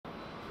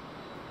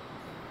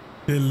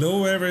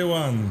Hello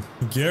everyone,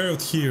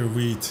 Garrett here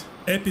with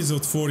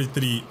episode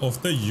 43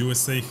 of the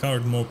USA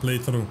hard mode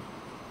playthrough.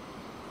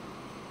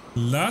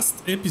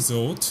 Last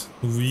episode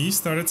we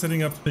started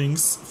setting up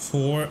things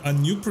for a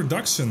new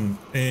production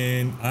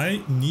and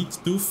I need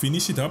to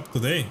finish it up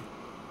today.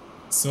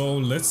 So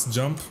let's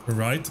jump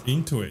right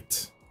into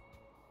it.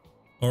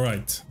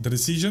 Alright, the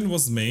decision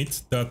was made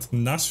that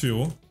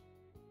Nashville,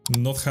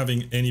 not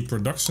having any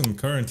production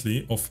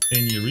currently of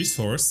any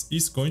resource,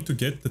 is going to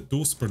get the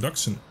tools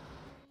production.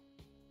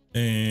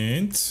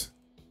 And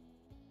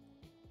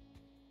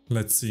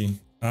let's see,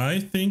 I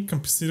think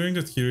considering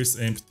that here is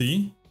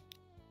empty,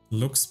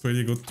 looks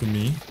pretty good to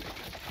me.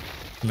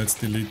 Let's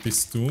delete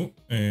these two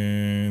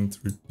and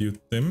rebuild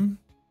them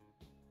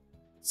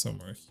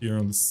somewhere here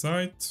on the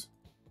side.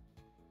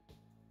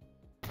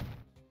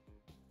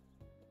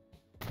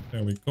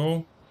 There we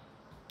go.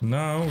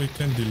 Now we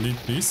can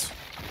delete this.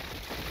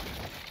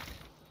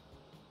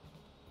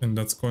 And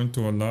that's going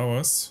to allow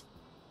us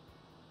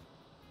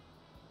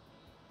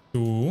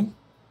to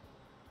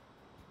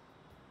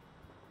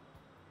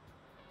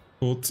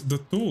put the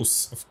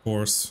tools, of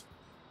course.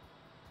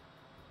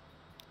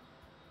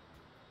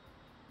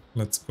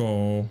 Let's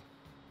go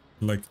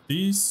like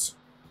this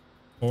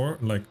or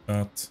like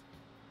that.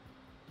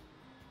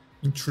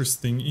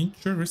 Interesting,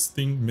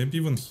 interesting. Maybe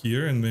even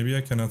here, and maybe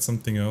I can add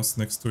something else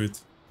next to it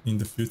in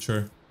the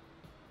future.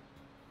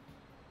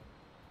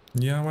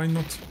 Yeah, why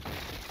not?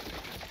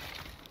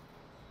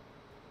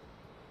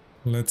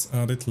 Let's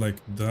add it like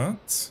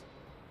that.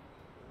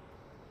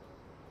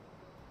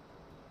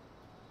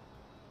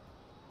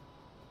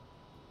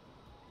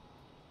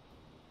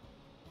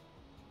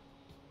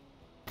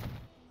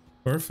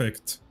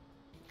 Perfect.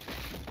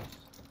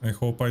 I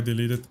hope I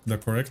deleted the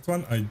correct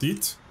one. I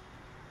did.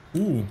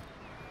 Ooh.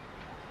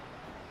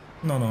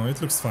 No,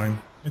 it looks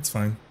fine. It's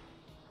fine.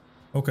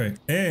 Okay,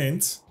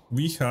 and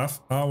we have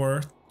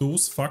our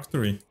tools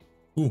factory.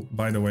 Ooh,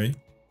 by the way,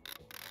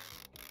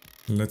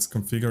 let's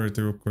configure it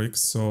real quick.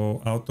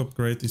 So auto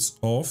upgrade is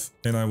off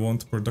and I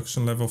want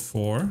production level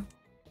 4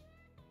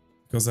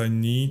 because I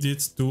need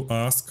it to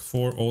ask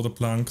for all the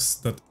planks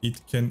that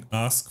it can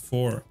ask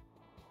for.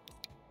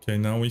 Okay,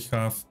 now we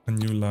have a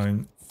new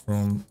line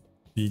from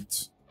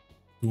Pete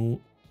to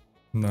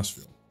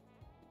Nashville.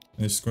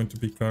 And it's going to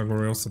be cargo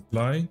rail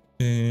supply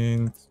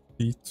and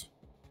Pete,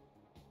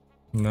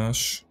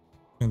 Nash,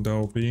 and that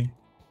will be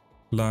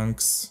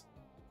planks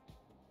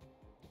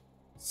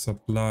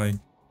supply.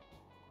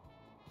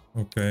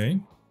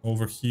 Okay,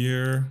 over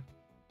here,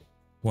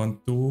 1,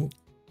 2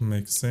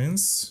 makes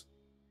sense.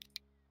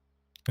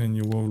 And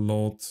you will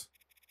load,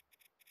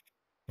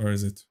 where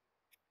is it?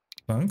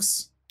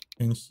 Planks.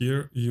 And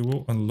here you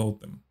will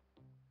unload them.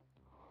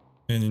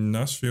 And in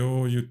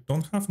Nashville you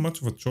don't have much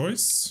of a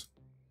choice.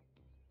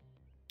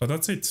 But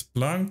that's it.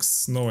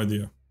 Planks, no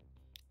idea.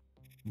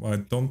 I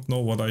don't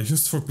know what I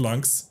used for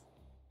planks.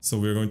 So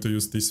we're going to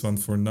use this one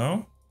for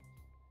now.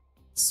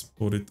 Let's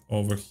put it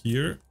over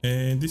here.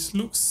 And this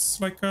looks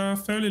like a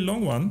fairly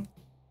long one.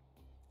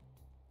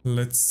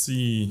 Let's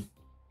see.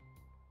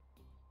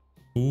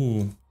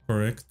 Ooh,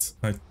 correct.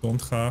 I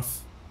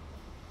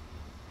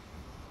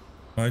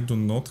do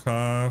not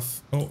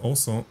have... Oh,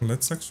 also,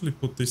 let's actually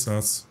put this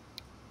as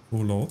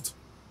full load.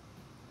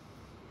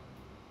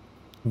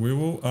 We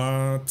will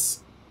add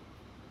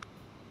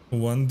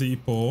one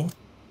depot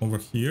over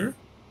here.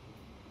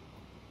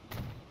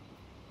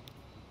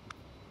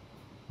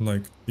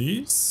 Like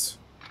this.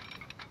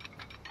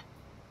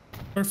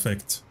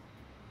 Perfect.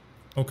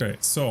 Okay,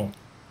 so...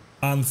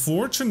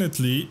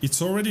 Unfortunately, it's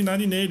already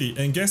 1980.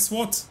 And guess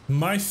what?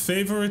 My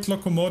favorite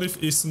locomotive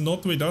is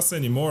not with us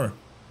anymore.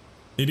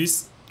 It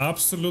is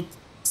absolute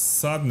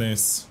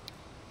sadness.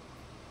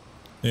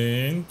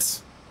 And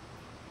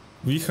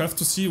we have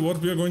to see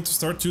what we are going to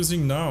start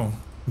using now.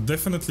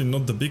 Definitely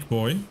not the big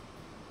boy.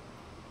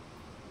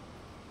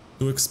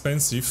 Too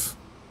expensive.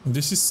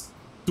 This is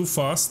too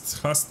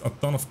fast, has a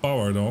ton of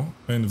power though,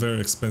 and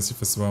very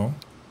expensive as well.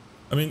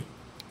 I mean,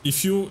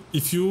 if you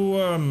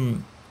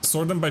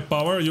sort them by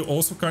power, you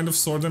also kind of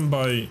sort them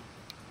by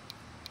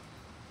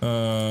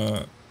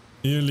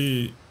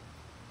yearly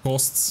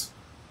costs.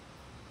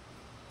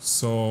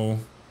 So,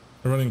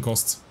 running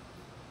costs.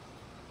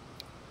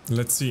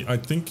 Let's see, I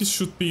think it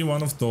should be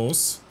one of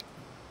those.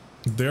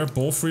 They're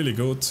both really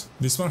good.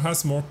 This one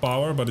has more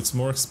power, but it's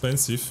more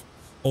expensive.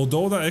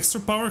 Although the extra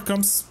power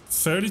comes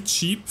fairly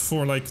cheap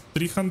for like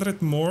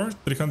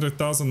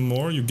 300,000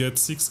 more, you get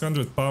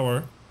 600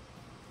 power.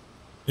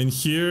 And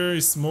here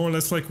is more or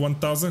less like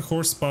 1000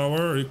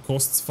 horsepower, it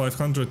costs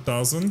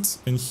 500,000.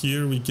 And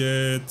here we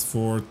get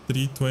for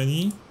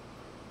 320.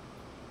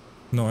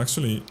 No,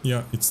 actually,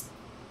 yeah, it's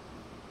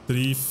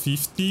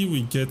 350,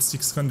 we get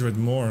 600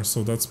 more,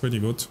 so that's pretty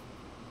good.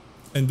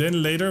 And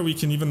then later we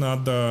can even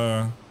add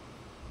the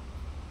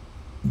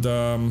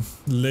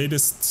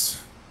latest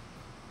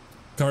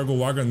cargo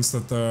wagons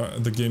that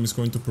the game is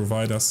going to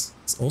provide us.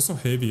 It's also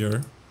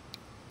heavier,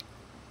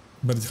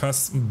 but it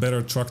has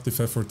better tractive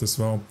effort as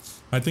well.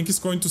 I think it's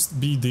going to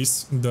be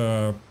this,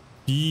 the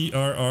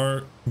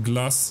PRR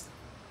glass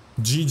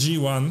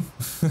GG1.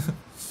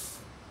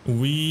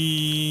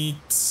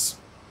 Wheat.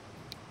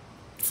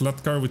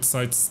 Flat car with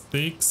side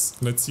stakes.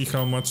 Let's see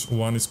how much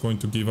one is going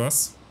to give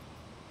us.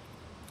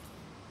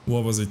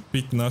 What was it?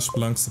 Pit, Nash,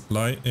 blank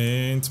supply.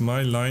 And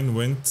my line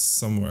went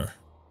somewhere.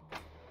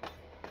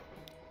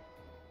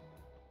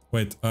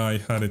 Wait, I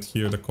had it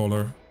here, the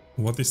color.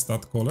 What is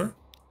that color?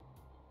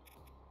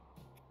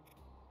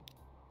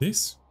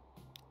 This?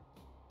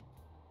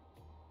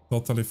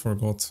 Totally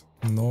forgot.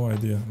 No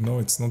idea. No,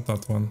 it's not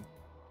that one.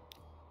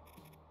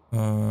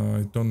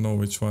 I don't know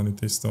which one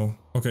it is though.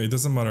 Okay, it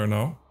doesn't matter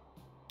now.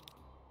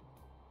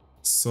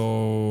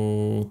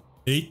 So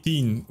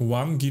 18.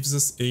 One gives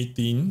us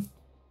 18.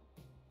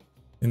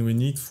 And we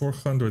need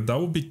 400. That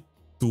would be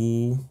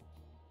two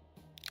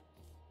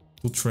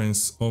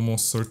trains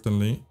almost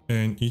certainly.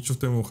 And each of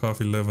them will have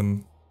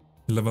 11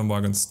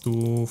 wagons.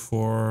 2,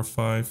 4,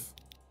 5,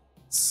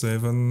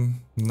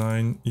 7,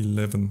 9,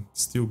 11.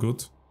 Still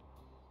good.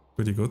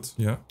 Pretty good,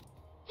 yeah.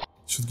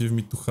 Should give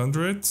me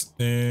 200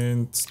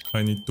 and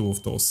I need 2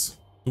 of those.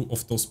 2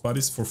 of those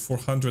bodies for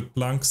 400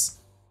 planks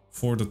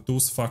for the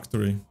tools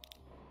factory.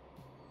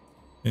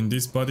 And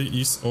this body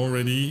is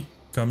already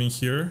coming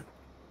here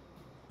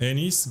and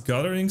he's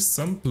gathering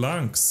some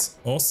planks.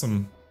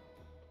 Awesome.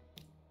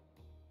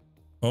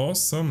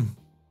 Awesome.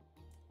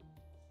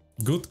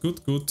 Good,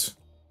 good, good.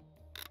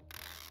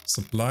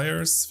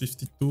 Suppliers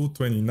 52,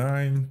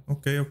 29.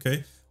 Okay,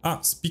 okay.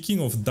 Ah,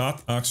 speaking of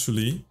that,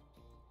 actually,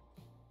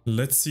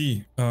 let's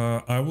see.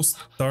 I will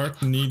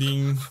start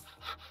needing.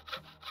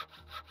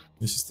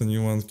 This is the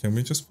new one. Can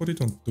we just put it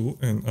on 2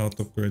 and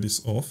auto upgrade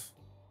is off?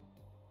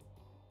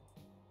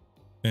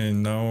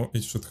 And now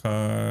it should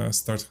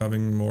start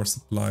having more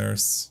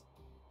suppliers.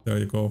 There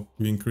you go.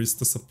 We increased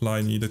the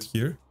supply needed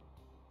here.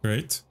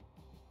 Great.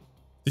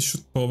 This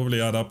should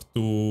probably add up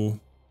to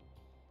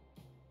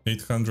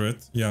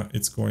 800. Yeah,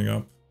 it's going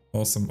up.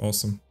 Awesome,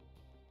 awesome.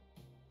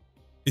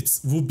 It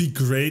would be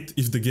great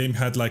if the game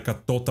had like a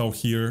total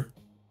here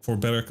for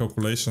better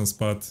calculations,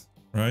 but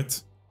right?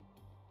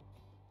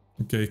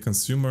 Okay,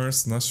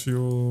 consumers,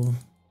 Nashville.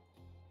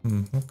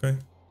 Okay.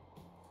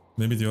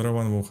 Maybe the other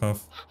one will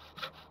have.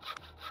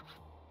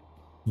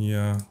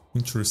 Yeah,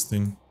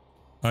 interesting.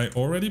 I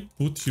already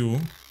put you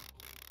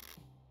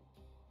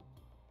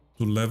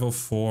to level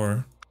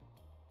 4.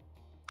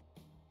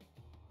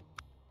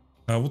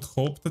 I would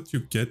hope that you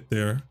get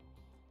there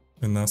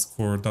and ask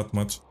for that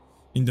much.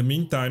 In the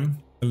meantime,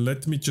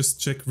 let me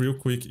just check real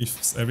quick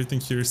if everything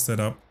here is set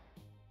up.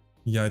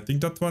 Yeah, I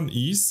think that one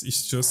is.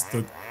 It's just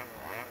that...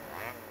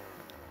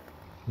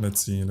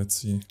 Let's see.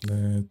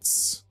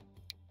 Let's...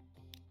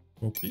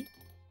 Copy?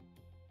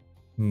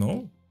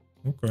 No?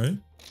 Okay.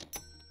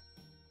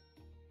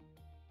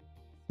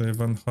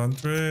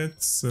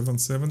 700,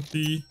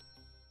 770,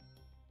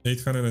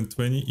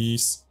 820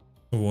 is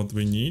what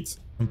we need.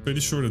 I'm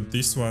pretty sure that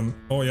this one...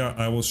 Oh yeah,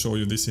 I will show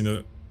you this in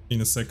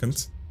a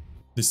second.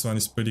 This one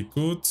is pretty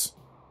good.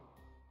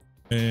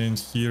 And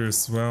here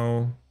as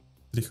well,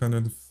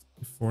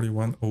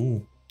 341.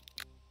 Oh.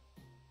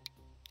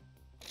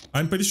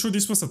 I'm pretty sure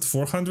this was at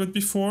 400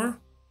 before.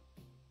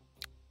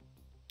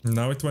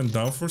 Now it went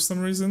down for some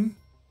reason.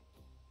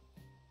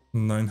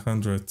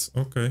 900.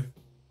 Okay.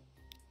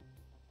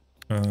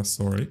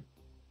 Sorry.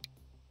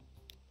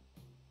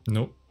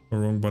 Nope,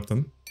 wrong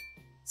button.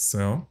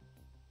 Sell.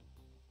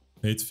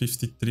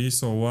 853,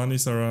 so one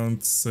is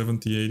around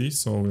 70, 80,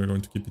 so we're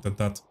going to keep it at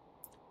that.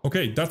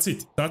 Okay, that's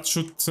it. That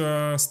should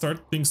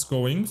start things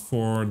going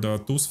for the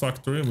tools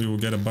factory. We will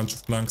get a bunch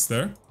of planks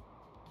there,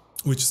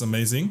 which is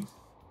amazing.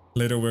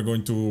 Later we're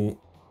going to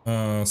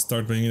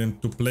start bringing them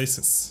to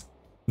places.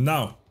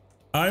 Now,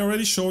 I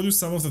already showed you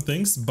some of the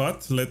things,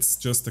 but let's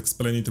just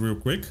explain it real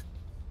quick.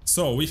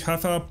 So we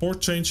have a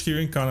port change here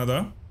in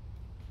Canada.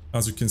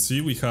 As you can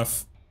see, we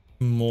have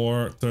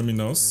more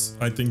terminals.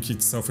 I think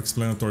it's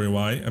self-explanatory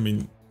why. I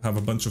mean, have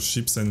a bunch of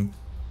ships and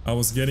I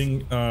was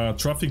getting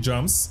traffic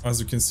jams. As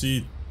you can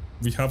see,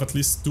 we have at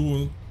least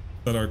 2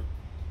 that are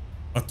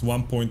at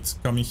one point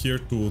coming here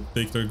to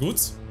take their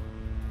goods.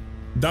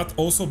 That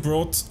also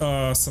brought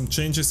some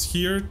changes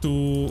here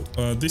to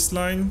this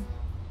line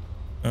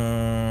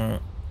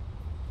and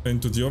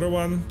to the other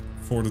one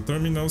for the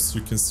terminals.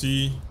 You can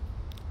see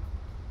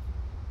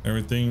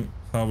everything,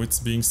 how it's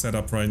being set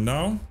up right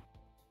now.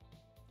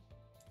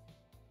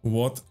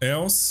 What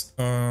else?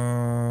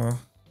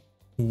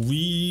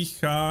 We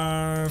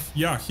have...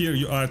 Yeah,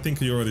 here, I think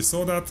you already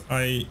saw that.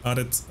 I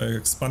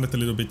expanded a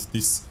little bit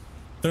this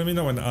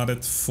terminal and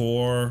added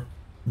 4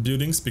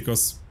 buildings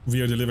because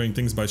we are delivering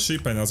things by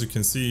ship, and as you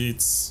can see,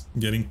 it's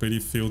getting pretty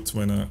filled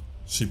when a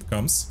ship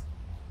comes.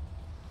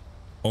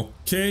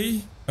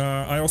 Okay,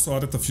 I also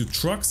added a few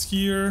trucks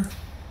here.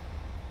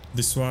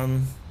 This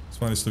one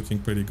is looking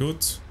pretty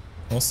good.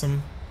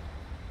 Awesome.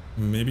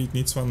 Maybe it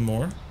needs one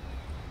more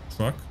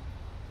truck.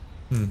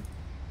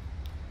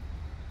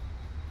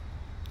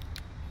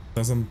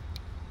 Doesn't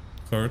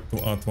hurt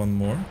to add one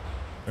more.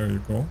 There you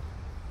go.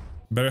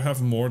 Better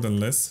have more than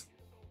less,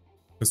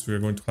 because we are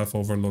going to have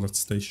overloaded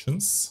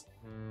stations.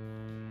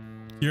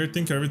 Here I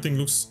think everything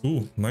looks...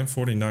 Ooh,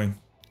 949.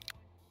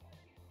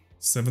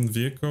 7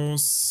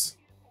 vehicles.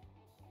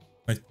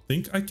 I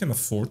think I can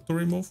afford to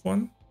remove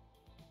one.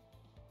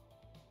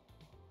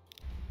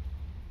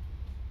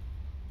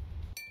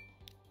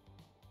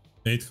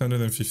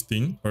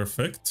 $815,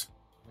 perfect.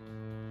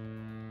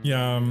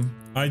 Yeah,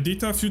 I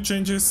did a few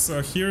changes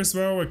here as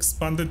well.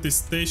 Expanded the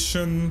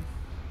station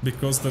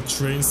because the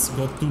trains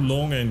got too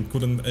long and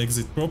couldn't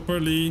exit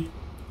properly.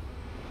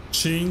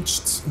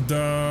 Changed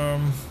the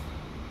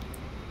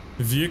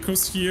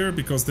vehicles here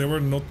because they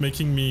were not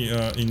making me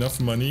enough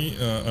money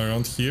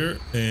around here,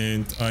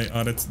 and I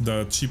added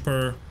the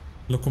cheaper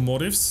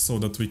locomotives so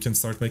that we can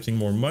start making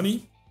more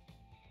money.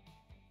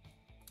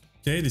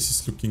 Okay, this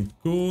is looking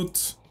good.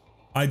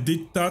 I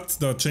did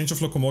the change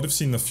of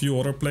locomotives in a few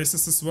other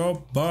places as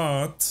well,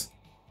 but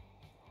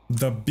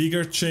the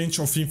bigger change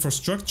of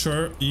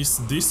infrastructure is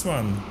this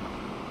one.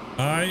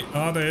 I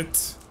added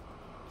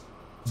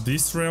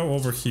this rail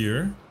over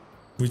here,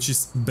 which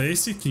is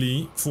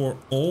basically for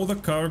all the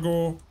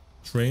cargo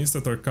trains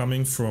that are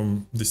coming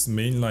from this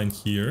main line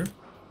here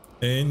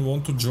and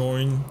want to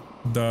join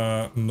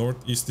the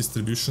Northeast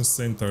Distribution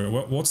Center.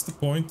 What's the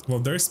point? Well,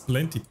 there's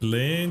plenty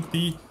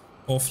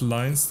of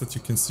lines that you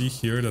can see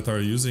here that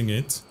are using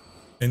it,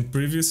 and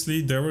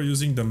previously they were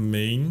using the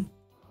main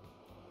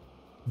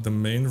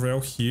rail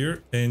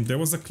here, and there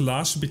was a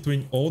clash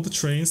between all the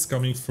trains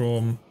coming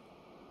from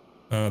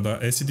the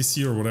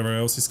SEDC or whatever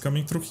else is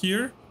coming through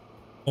here.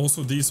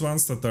 Also these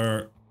ones that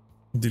are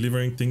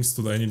delivering things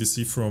to the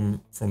NEDC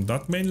from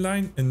that main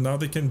line, and now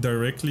they can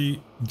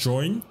directly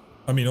join.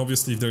 I mean,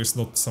 obviously if there is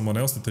not someone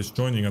else that is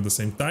joining at the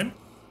same time,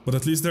 but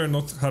at least they're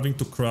not having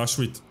to crash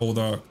with all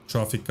the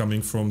traffic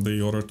coming from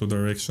the other two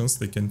directions.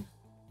 They can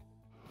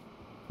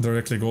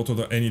directly go to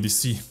the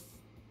NEDC.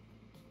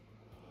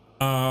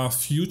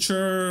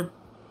 Future,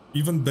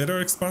 even better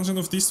expansion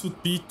of this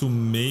would be to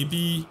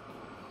maybe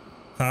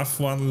have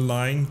one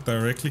line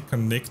directly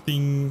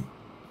connecting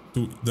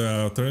to the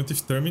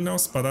alternative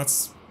terminals, but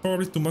that's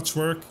probably too much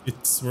work.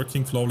 It's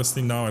working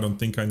flawlessly now. I don't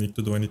think I need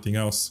to do anything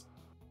else.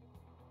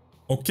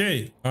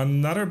 Okay,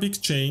 another big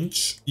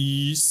change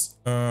is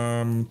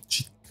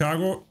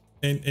Chicago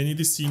and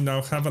NEDC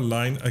now have a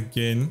line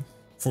again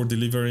for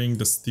delivering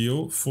the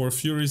steel for a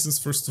few reasons.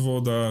 First of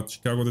all, the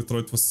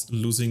Chicago-Detroit was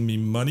losing me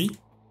money,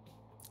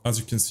 as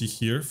you can see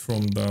here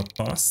from the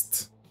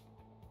past.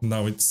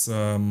 Now it's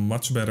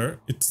much better.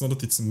 It's not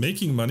that it's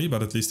making money,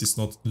 but at least it's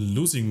not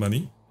losing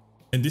money.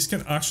 And this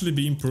can actually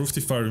be improved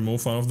if I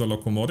remove one of the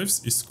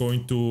locomotives. It's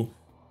going to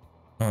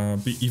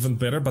be even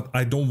better, but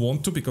I don't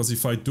want to, because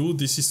if I do,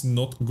 this is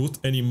not good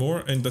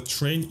anymore, and the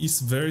train is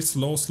very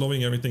slow,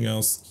 slowing everything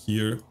else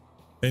here.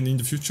 And in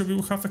the future we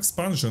will have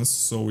expansions,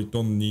 so we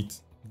don't need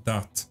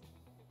that.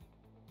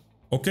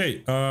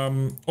 Okay,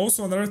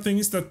 also another thing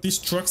is that these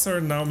trucks are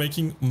now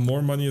making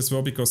more money as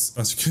well, because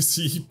as you can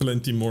see,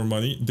 plenty more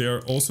money. They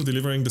are also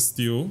delivering the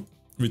steel,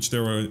 which they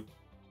were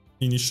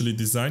initially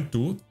designed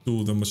to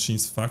the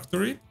machine's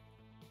factory.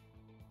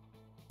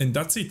 And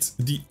that's it.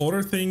 The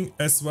other thing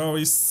as well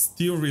is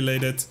steel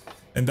related,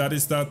 and that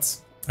is that,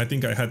 I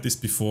think I had this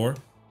before,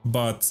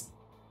 but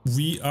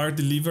we are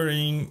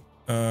delivering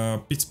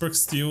Pittsburgh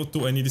steel to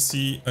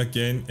NEDC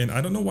again, and I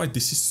don't know why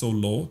this is so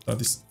low. That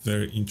is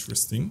very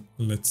interesting.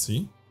 Let's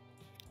see.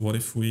 What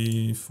if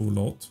we full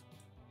load?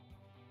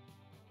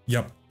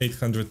 Yep,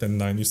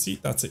 809. You see,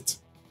 that's it.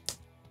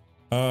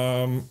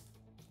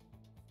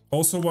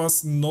 Also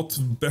was not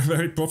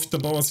very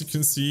profitable, as you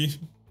can see,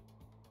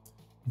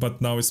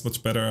 but now it's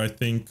much better, I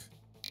think.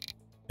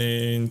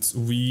 And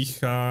we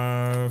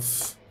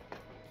have,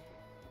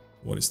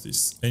 what is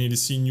this?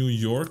 NEDC New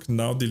York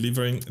now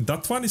delivering.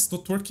 That one is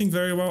not working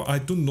very well. I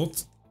do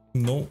not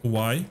know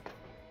why.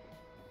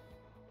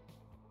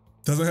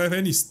 Doesn't have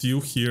any steel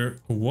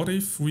here. What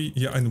if we,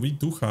 yeah, and we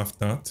do have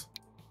that.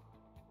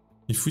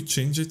 If we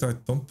change it, I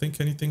don't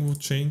think anything will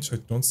change. I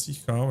don't see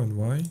how and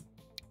why.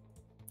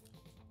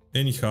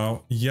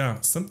 Anyhow,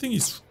 yeah, something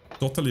is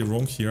totally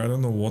wrong here. I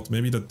don't know what.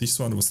 Maybe that this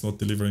one was not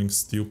delivering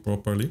steel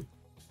properly.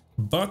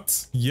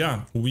 But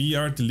yeah, we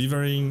are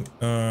delivering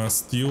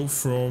steel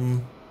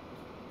from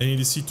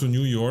NEDC to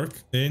New York,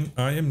 and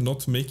I am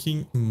not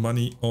making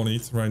money on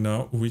it right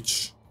now,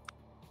 which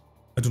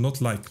I do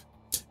not like.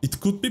 It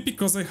could be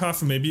because I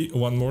have maybe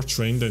one more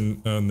train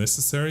than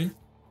necessary.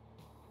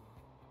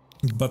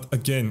 But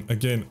again,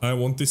 I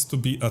want this to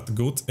be at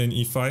good, and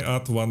if I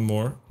add one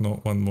more, no,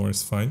 one more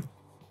is fine.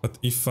 But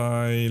if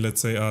I,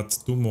 let's say, add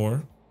 2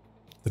 more,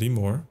 3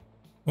 more,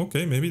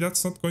 okay, maybe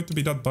that's not going to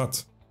be that bad.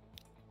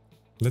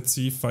 Let's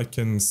see if I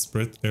can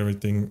spread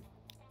everything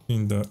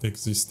in the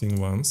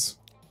existing ones.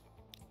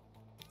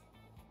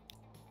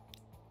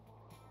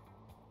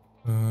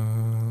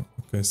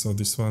 Okay, so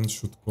this one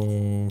should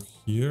go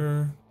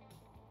here.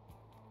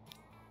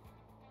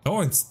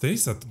 Oh, it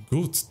stays at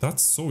good.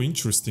 That's so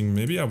interesting.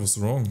 Maybe I was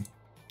wrong.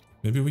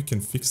 Maybe we can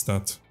fix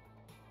that.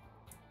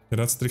 Okay,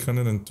 that's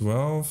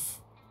 312.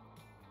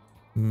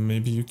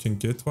 Maybe you can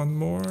get one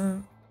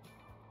more.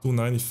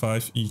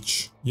 295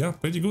 each. Yeah,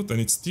 pretty good. And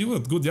it's still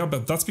at good. Yeah,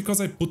 but that's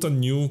because I put a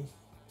new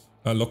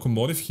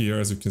locomotive here.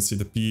 As you can see,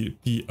 the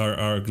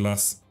PRR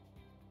glass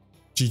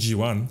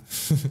GG1.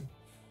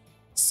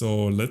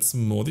 So let's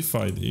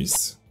modify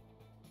this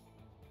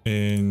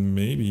and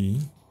maybe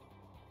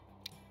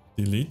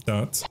delete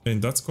that,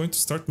 and that's going to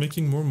start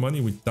making more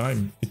money with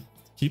time. It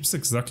keeps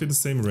exactly the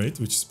same rate,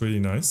 which is pretty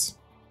nice.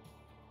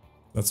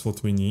 That's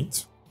what we need.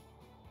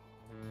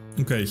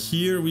 Okay,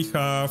 here we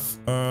have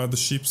the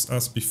ships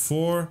as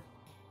before,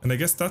 and I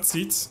guess that's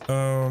it.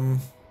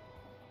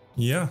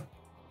 Yeah.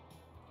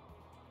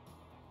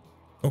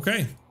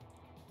 Okay.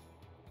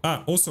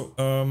 Also,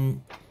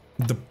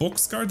 the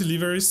boxcar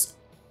deliveries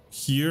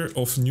here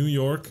of New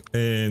York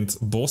and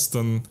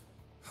Boston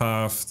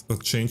have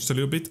changed a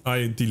little bit.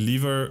 I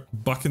deliver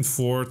back and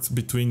forth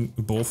between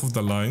both of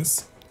the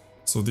lines.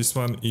 So this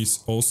one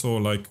is also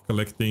like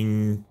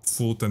collecting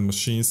food and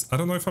machines. I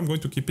don't know if I'm going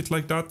to keep it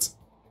like that.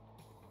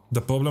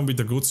 The problem with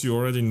the goods you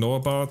already know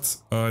about.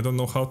 I don't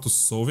know how to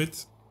solve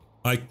it.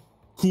 I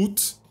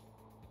could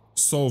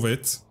solve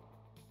it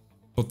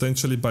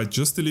potentially by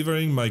just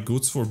delivering my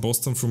goods for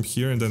Boston from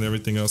here and then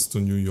everything else to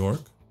New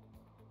York.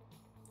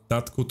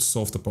 That could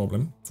solve the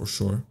problem for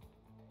sure.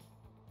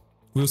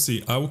 We'll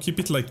see. I will keep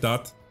it like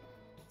that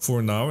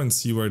for now and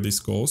see where this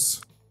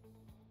goes.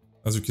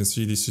 As you can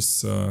see, this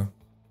is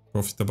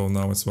profitable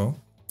now as well.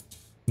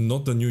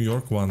 Not the New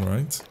York one,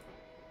 right?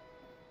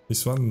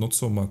 This one, not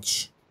so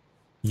much.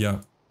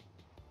 Yeah.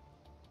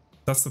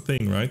 That's the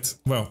thing, right?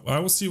 Well, I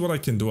will see what I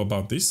can do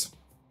about this.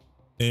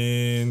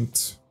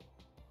 And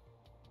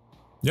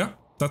yeah,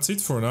 that's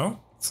it for now.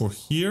 For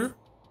here,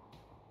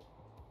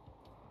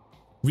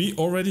 we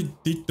already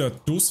did the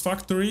tools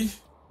factory.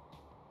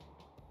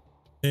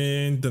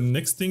 And the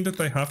next thing that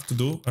I have to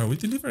do... Are we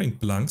delivering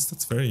blanks?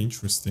 That's very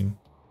interesting.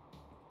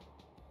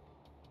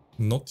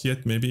 Not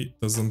yet, maybe it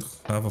doesn't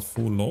have a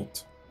full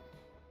load.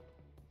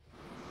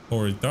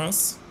 Or it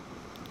does.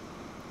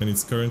 And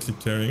it's currently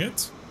carrying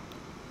it.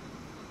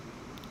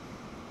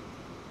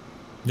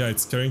 Yeah,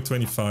 it's carrying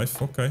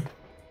 25, okay.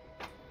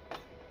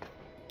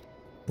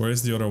 Where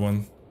is the other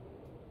one?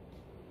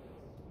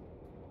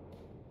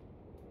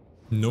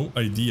 No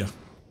idea.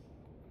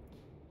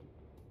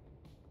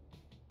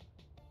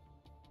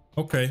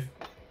 Okay.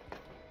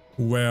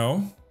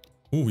 Well...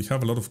 Oh, we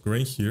have a lot of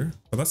grain here,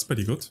 but that's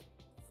pretty good.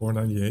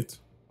 498.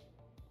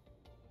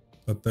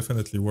 That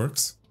definitely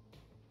works.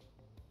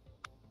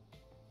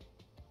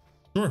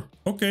 Sure,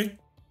 okay.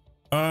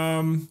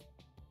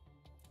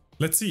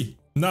 Let's see.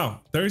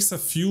 Now, there is a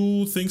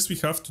few things we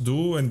have to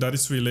do, and that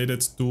is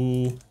related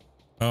to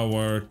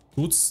our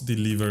goods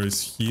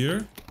deliveries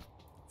here.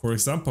 For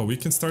example, we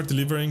can start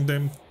delivering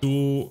them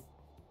to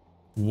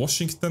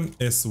Washington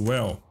as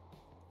well.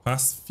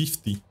 Past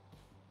 50.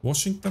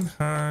 Washington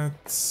had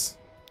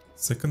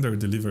secondary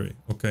delivery.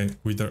 Okay,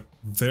 with a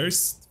very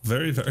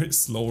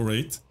slow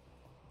rate.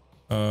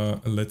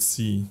 Let's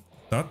see.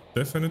 That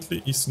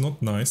definitely is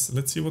not nice.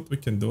 Let's see what we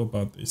can do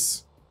about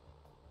this.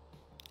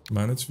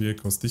 Manage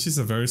vehicles. This is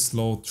a very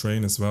slow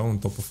train as well on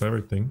top of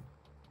everything.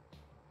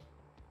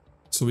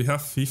 So we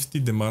have 50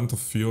 demand of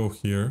fuel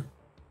here.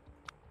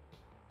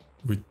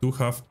 We do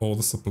have all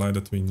the supply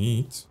that we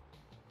need.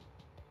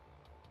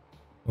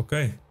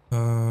 Okay.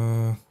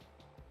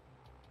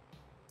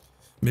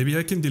 Maybe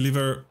I can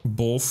deliver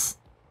both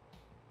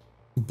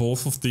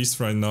of these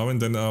right now,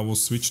 and then I will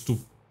switch to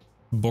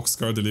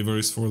boxcar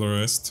deliveries for the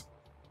rest.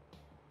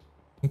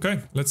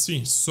 Okay, let's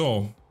see.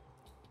 So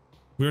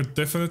we're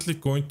definitely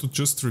going to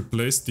just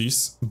replace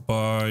this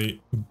by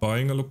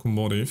buying a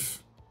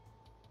locomotive.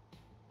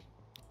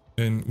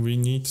 And we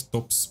need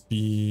top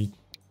speed.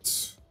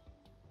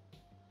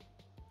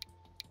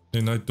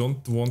 And I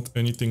don't want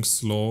anything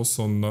slow,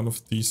 so none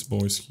of these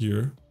boys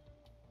here.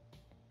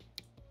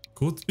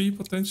 Could be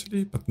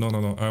potentially, but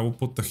no. I will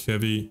put the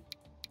heavy.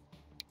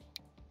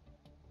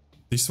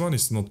 This one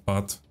is not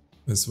bad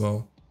as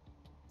well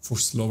for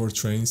slower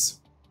trains.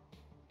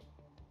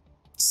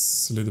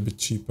 It's a little bit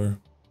cheaper.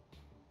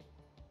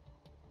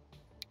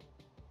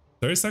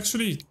 There is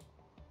actually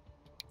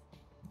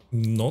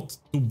not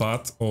too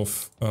bad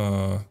of...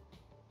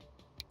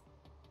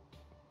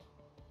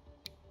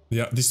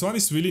 Yeah, this one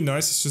is really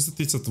nice. It's just that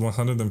it's at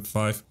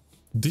 105.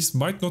 This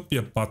might not be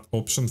a bad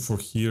option for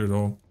here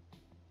though.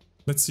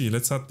 Let's see,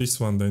 let's add this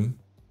one then.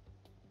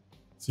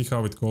 See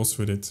how it goes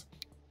with it.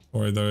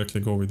 Or I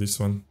directly go with this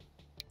one.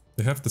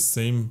 They have the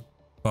same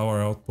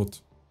power output.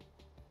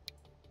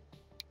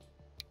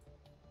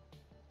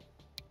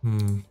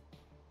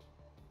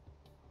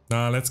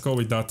 Nah, let's go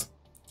with that.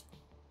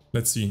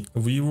 Let's see.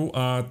 We will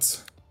add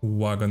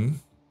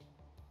wagon.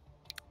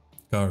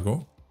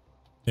 Cargo.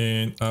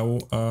 And I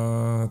will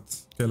add...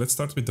 Okay, let's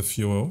start with the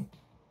fuel.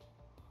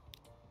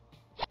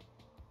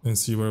 And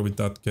see where with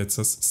that gets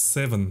us.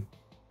 7.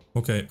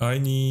 Okay, I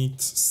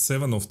need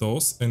 7 of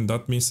those. And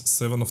that means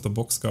 7 of the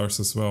boxcars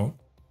as well.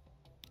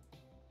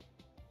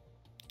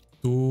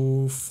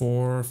 2,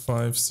 4,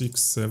 5,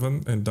 6,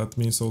 7. And that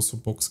means also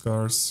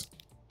boxcars.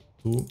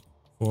 2,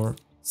 4,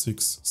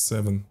 6,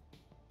 7.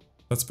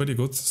 That's pretty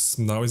good.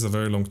 Now is a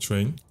very long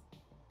train.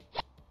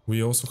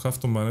 We also have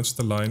to manage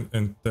the line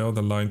and tell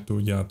the line to,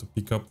 yeah, to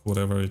pick up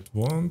whatever it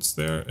wants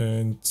there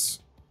and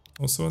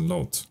also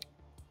unload.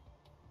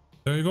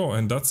 There you go,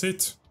 and that's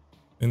it.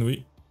 And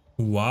we...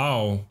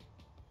 Wow.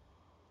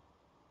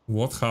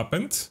 What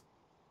happened?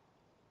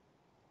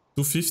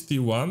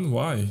 251,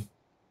 why?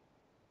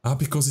 Ah,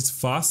 because it's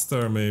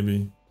faster,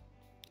 maybe.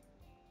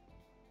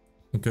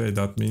 Okay,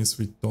 that means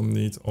we don't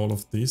need all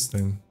of these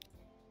then.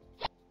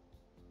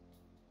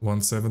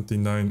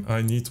 179,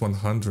 I need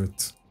 100.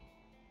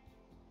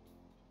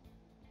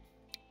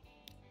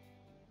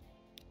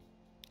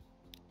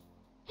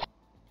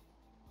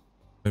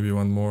 Maybe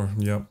one more,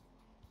 yeah.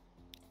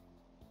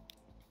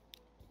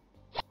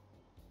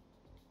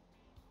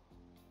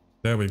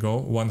 There we go,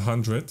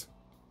 100.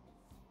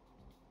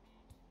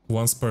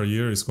 Once per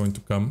year is going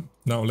to come.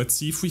 Now let's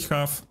see if we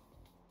have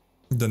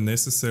the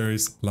necessary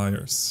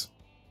suppliers.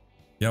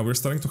 Yeah, we're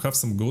starting to have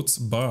some goods,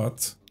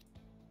 but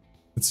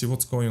let's see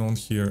what's going on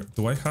here.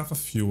 Do I have a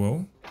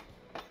fuel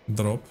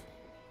drop?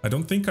 I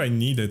don't think I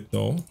need it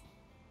though.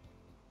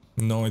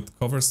 No, it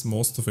covers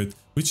most of it,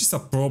 which is a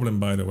problem,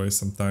 by the way,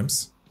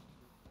 sometimes.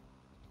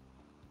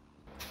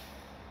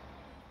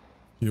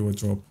 Fuel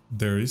drop,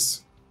 there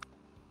is.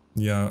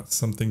 Yeah,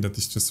 something that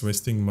is just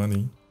wasting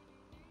money.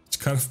 Which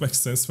kind of makes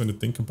sense when you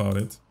think about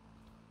it.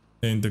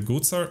 And the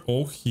goods are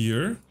all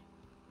here.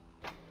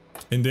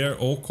 And they are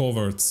all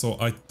covered, so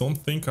I don't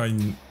think I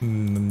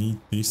need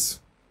this.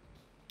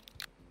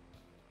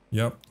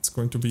 Yep, it's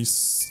going to be...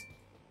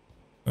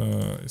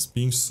 it's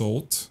being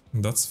sold,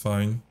 and that's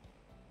fine.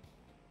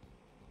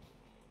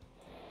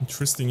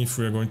 Interesting if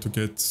we are going to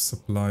get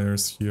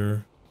suppliers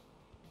here.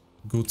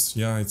 Goods,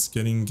 yeah, it's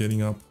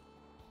getting up.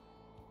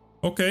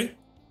 Okay.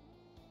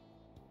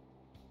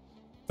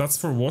 That's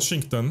for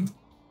Washington.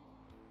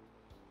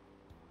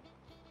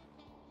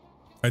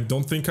 I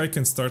don't think I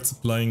can start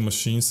supplying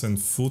machines and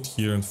food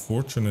here,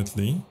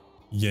 unfortunately,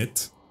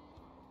 yet.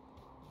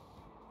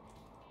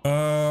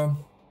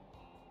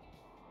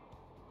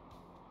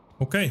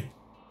 Okay.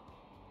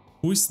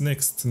 Who is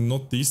next?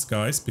 Not these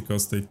guys,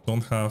 because they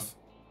don't have...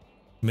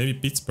 Maybe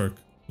Pittsburgh.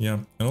 Yeah.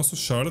 And also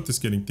Charlotte is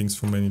getting things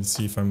from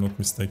NEDC, if I'm not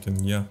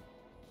mistaken. Yeah.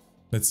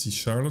 Let's see.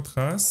 Charlotte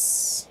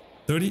has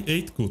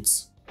 38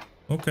 goods.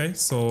 Okay,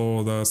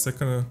 so the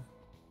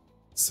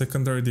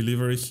secondary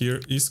delivery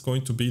here is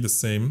going to be the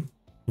same.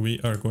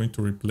 We are going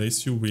to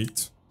replace you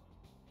with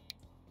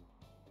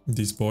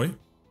this boy.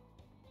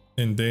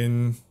 And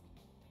then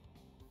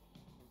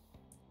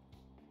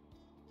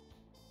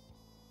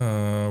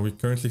we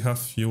currently have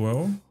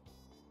fuel.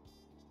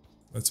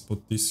 Let's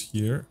put this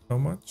here. How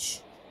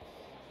much?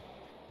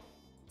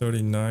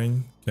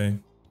 39. Okay.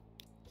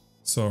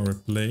 So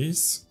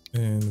replace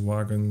and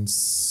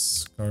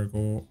wagons,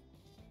 cargo.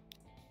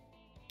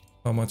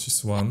 How much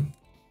is one?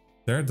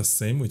 They're the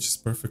same, which is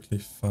perfectly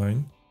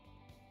fine.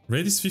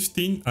 Rate is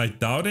 15. I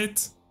doubt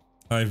it.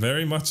 I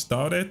very much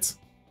doubt it.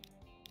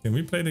 Can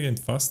we play the game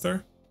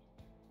faster?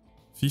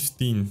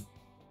 15.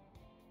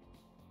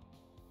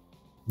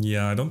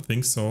 Yeah, I don't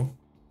think so.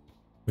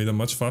 With a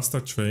much faster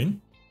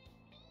train.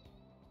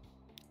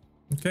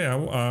 Okay, I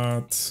will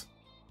add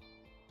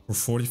for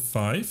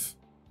 45.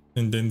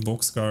 And then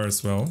boxcar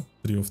as well.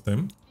 3 of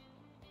them.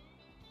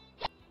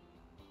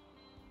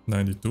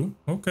 92.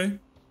 Okay.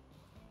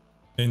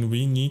 And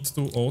we need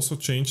to also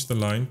change the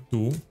line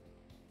to...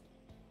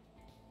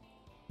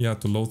 Yeah,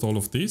 to load all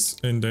of these.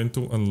 And then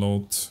to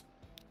unload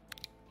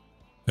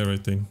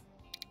everything.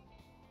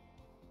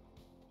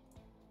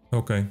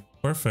 Okay,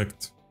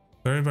 perfect.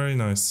 Very, very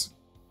nice.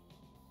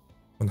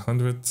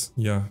 100.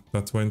 Yeah,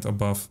 that went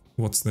above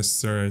what's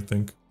necessary, I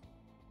think.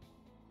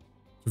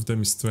 Two of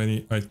them is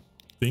 20. I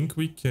think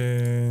we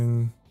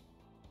can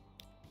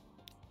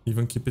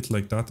even keep it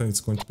like that and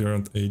it's going to be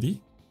around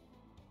 80.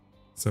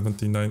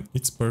 79.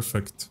 It's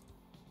perfect.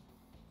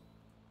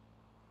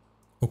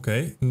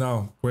 Okay,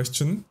 now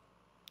question.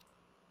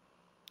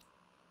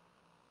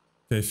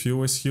 Okay,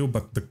 fuel is here,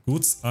 but the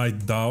goods I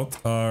doubt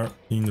are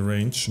in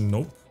range.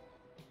 Nope.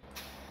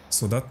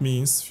 So that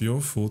means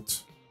fuel, food.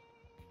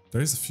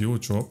 There is a fuel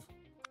drop.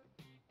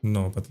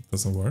 No, but it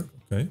doesn't work.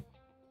 Okay.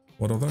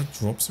 What other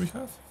drops we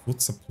have? Food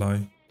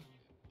supply.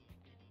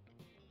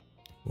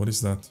 What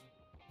is that?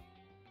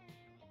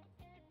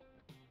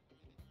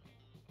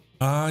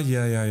 Ah,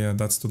 yeah.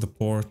 That's to the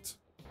port.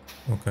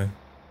 Okay.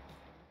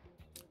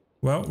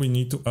 Well, we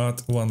need to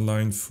add one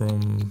line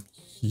from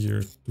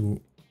here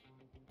to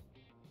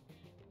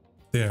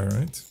there,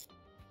 right?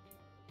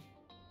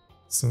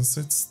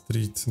 Sunset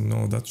Street.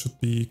 No, that should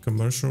be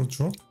commercial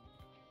drop.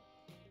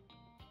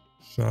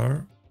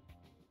 Char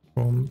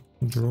from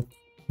drop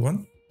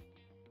 1.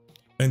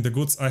 And the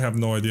goods, I have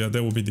no idea.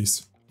 There will be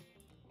this.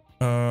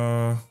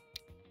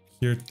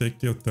 Here, take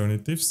the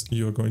alternatives.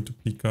 You are going to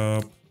pick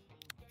up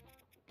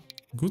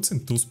goods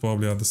and tools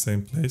probably at the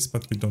same place,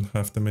 but we don't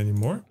have them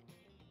anymore.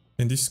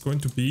 And this is going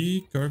to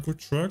be cargo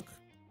truck.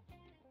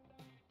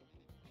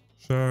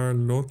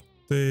 Charlotte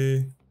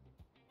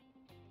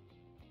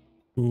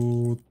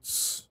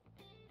goods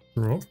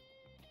drop.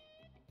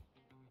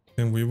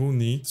 And we will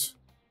need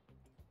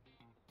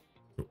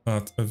to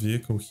add a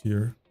vehicle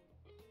here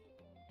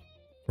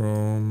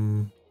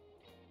from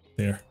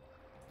there.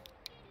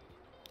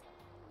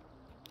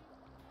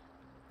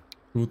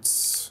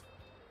 Goods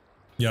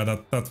Yeah,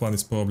 that one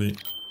is probably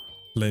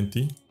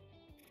plenty.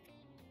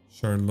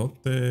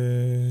 Charlotte.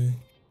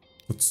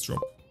 Goods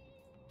drop.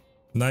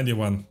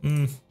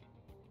 91.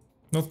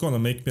 Not gonna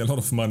make me a lot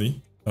of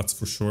money, that's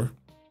for sure.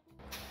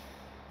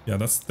 Yeah,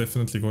 that's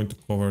definitely going to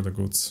cover the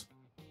goods.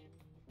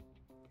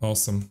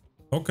 Awesome.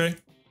 Okay.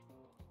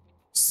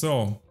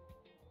 So.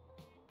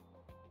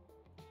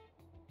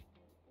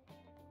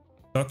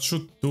 That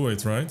should do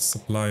it, right?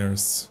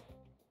 Suppliers.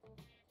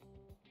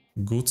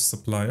 Good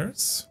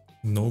suppliers?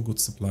 No good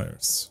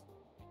suppliers.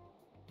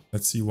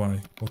 Let's see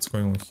why. What's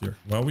going on here?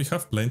 Well, we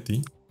have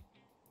plenty.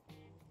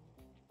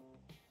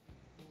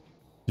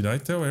 Did I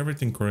tell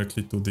everything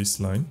correctly to this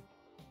line?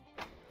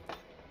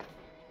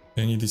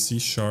 NEDC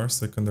Char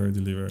secondary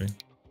delivery.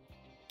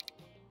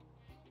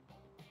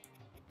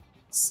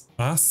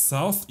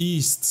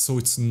 Southeast. So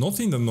it's not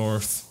in the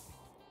north.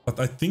 But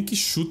I think it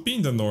should be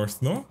in the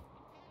north, no?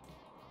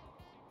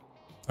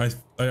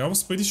 I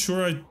was pretty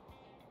sure I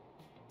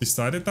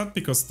decided that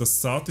because the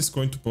south is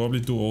going to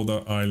probably do all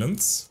the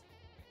islands.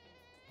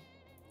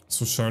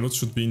 So Charlotte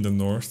should be in the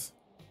north.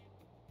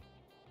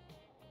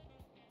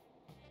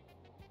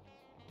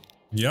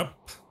 Yep.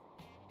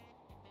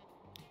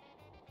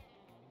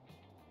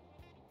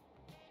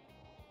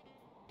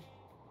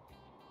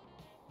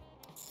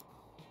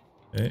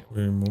 Okay,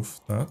 we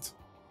remove that.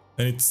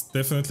 And it's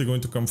definitely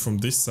going to come from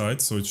this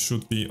side, so it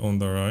should be on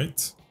the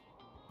right.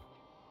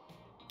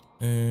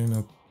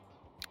 And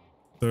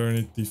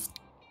alternative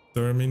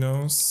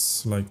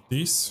terminals like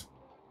this.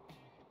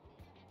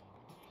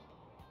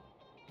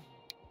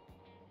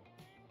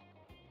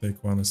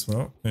 Take one as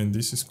well. And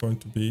this is going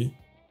to be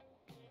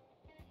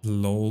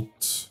load.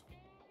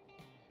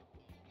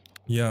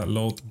 Yeah,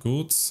 load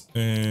goods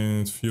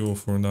and fuel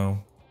for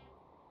now.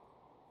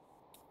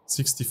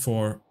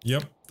 64.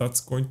 Yep, that's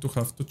going to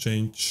have to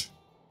change.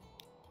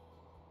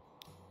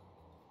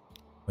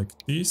 Like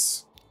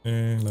this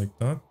and like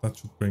that. That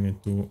should bring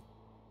it to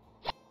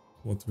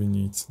what we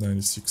need.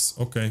 96.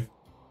 Okay.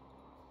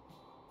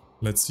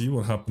 Let's see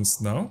what happens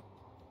now.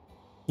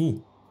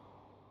 Ooh.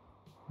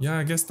 Yeah,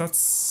 I guess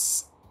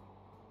that's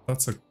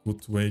a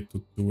good way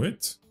to do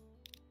it.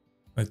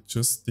 I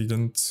just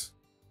didn't.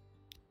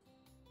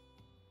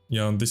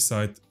 Yeah, on this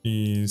side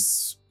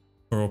is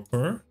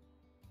proper.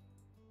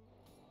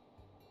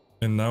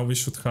 And now we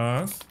should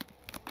have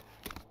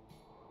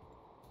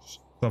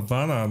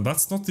Savannah.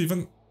 That's not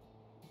even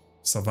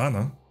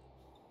Savannah.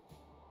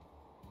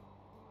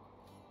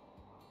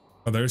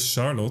 Oh, there's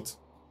Charlotte.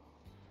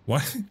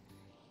 Why?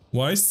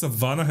 Why is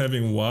Savannah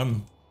having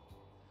one?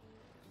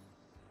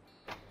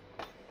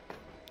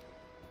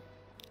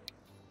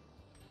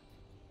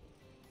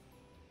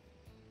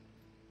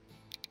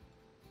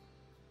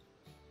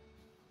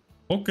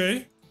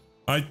 Okay.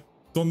 I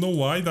don't know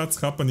why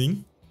that's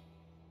happening.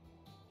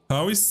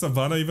 How is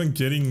Savannah even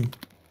getting...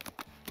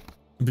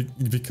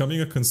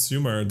 becoming a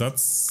consumer? That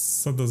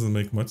doesn't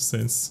make much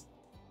sense.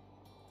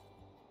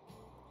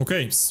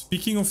 Okay,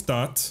 speaking of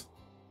that...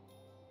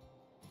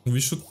 we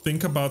should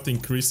think about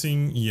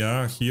increasing,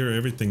 yeah, here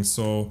everything.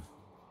 So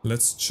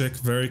let's check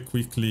very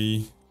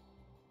quickly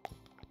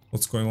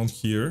what's going on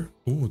here.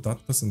 Ooh,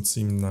 that doesn't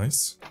seem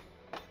nice.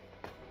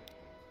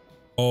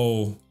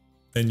 Oh,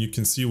 and you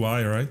can see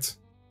why, right?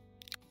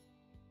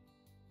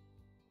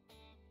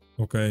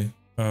 Okay.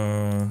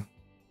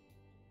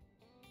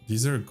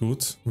 These are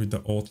good with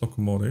the old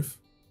locomotive,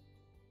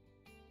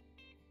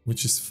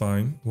 which is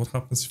fine. What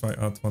happens if I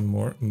add one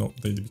more? No,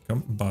 they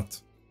become bad.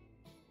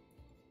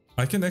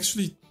 I can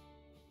actually...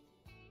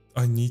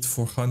 I need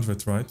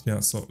 400, right?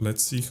 Yeah, so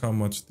let's see how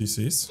much this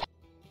is.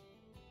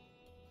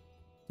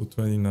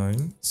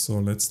 229. So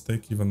let's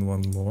take even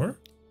one more.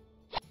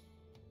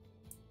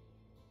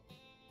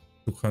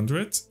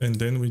 200. And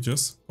then we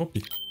just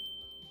copy.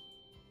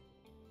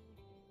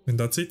 And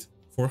that's it.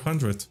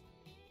 400.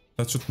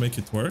 That should make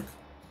it work.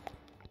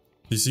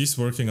 This is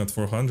working at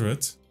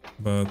 400.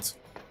 But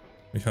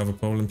we have a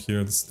problem here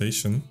at the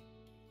station.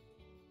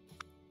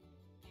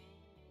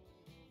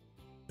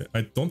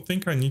 I don't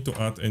think I need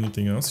to add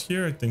anything else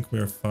here. I think we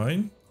are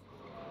fine.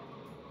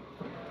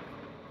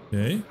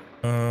 Okay.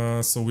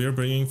 So we are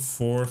bringing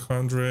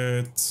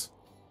 400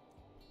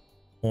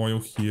 oil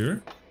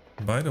here.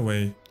 By the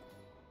way,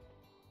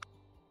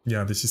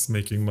 yeah, this is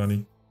making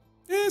money.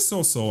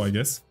 So, I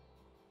guess.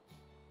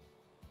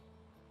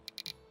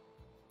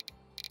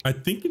 I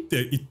think it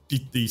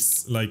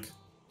is, like,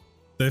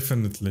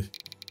 definitely.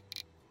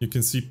 You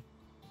can see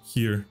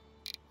here.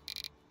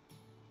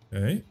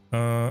 Okay,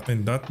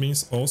 and that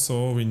means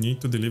also we need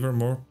to deliver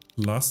more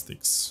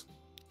plastics.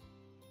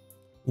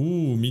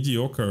 Ooh,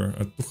 mediocre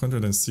at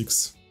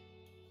 206.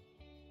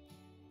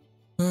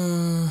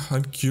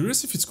 I'm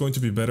curious if it's going to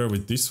be better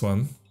with this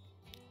one.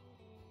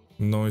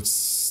 No, it's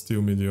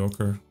still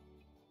mediocre.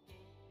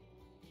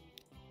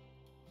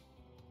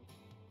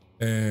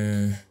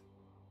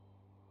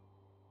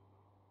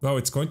 Well,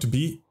 it's going to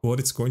be what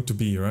it's going to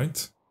be,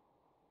 right?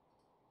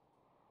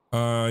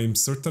 I'm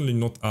certainly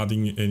not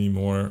adding any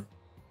more.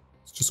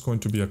 It's just going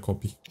to be a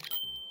copy.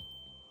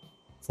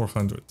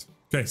 400.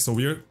 Okay, so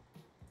we're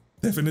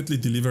definitely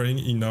delivering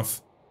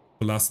enough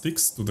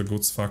plastics to the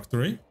goods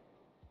factory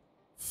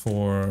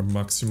for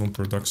maximum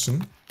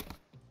production.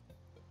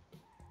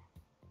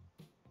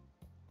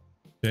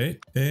 Okay,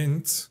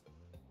 and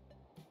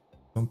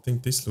I don't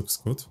think this looks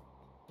good.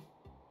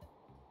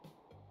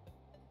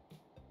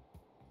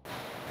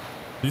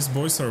 These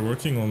boys are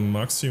working on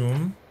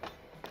maximum.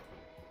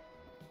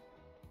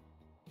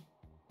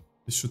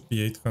 This should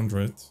be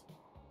 800.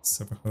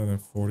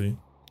 740.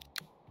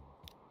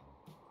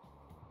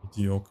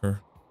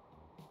 Mediocre.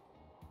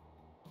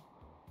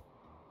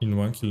 In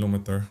 1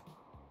 kilometer.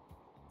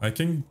 I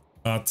can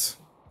add.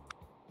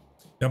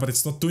 Yeah, but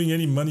it's not doing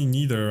any money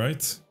neither,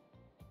 right?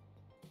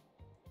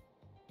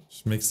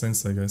 Which makes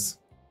sense, I guess.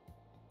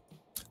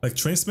 Like,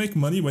 trains make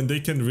money when they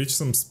can reach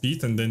some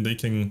speed and then they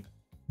can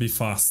be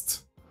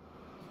fast.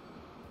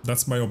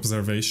 That's my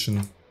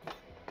observation.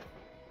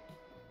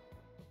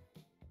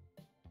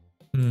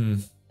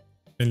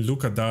 And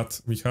look at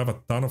that. We have a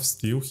ton of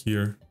steel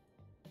here.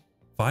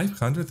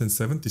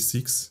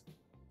 576.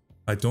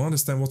 I don't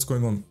understand what's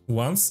going on.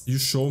 Once you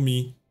show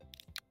me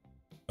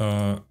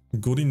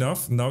good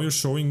enough, now you're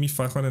showing me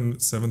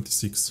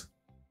 576.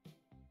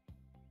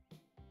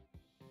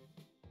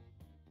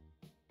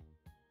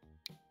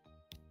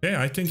 Okay,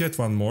 I can get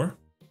one more.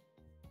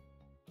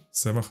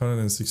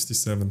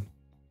 767.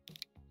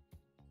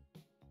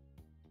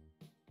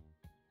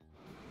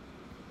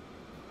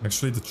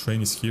 Actually, the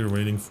train is here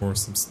waiting for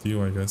some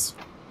steel, I guess.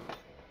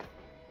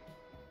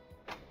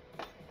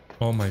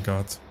 Oh my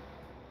god.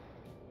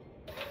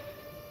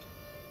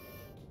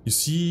 You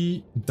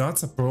see,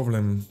 that's a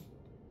problem.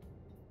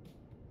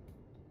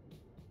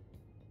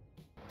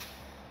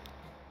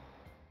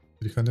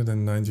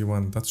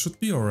 $391. That should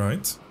be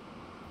alright.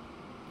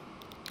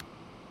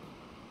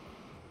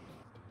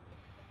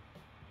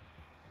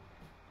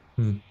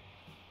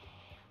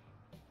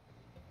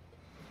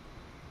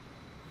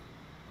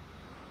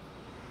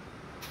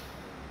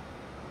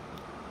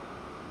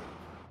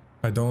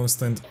 I don't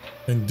understand.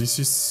 And this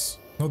is...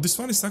 No, this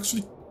one is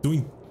actually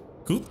doing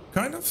good,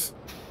 kind of.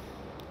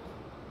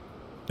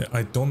 Yeah,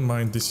 I don't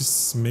mind. This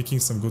is making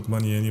some good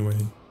money anyway.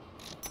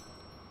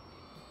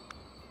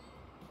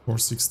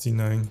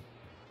 469.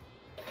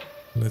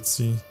 Let's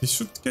see. This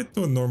should get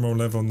to a normal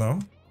level now.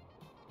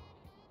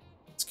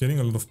 It's getting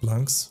a lot of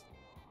planks.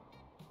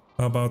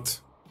 How about...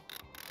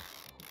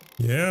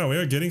 Yeah, we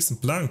are getting some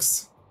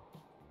planks.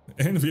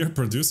 And we are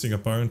producing,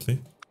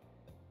 apparently.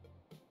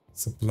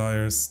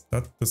 Suppliers,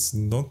 that does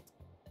not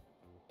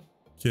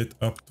get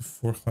up to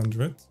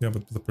 400. Yeah,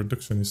 but the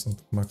production is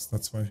not max,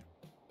 that's why.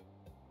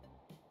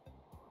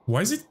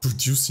 Why is it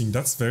producing?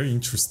 That's very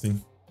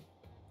interesting.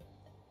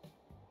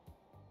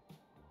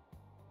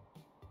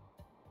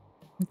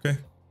 Okay.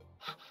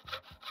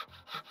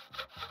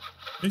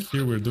 Okay,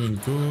 here we're doing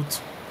good.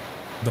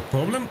 The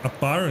problem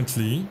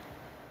apparently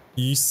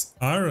is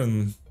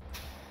iron.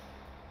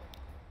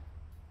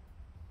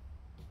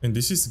 And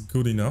this is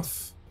good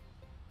enough.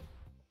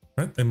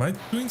 Right? Am I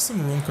doing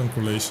some wrong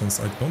calculations?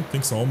 I don't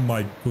think so. Oh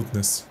my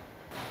goodness.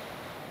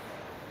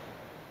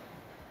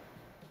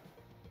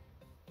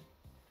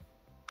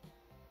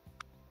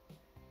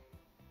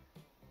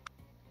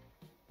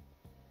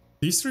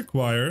 This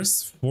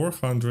requires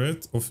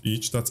 400 of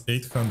each. That's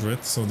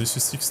 800. So this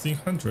is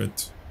 1600.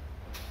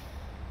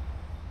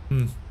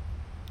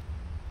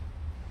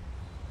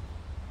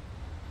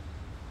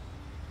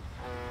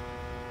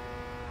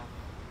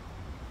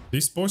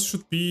 These boys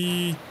should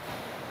be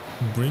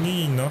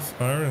bringing enough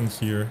iron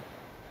here.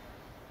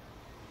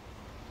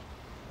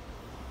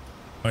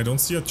 I don't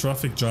see a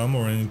traffic jam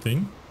or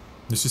anything.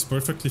 This is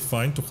perfectly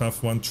fine to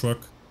have one truck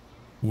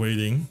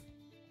waiting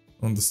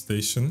on the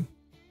station.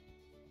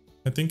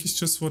 I think it's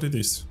just what it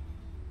is.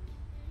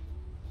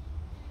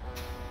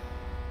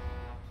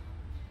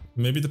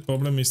 Maybe the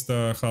problem is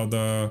how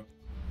the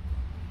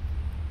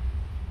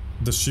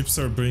ships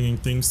are bringing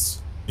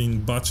things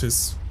in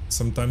batches.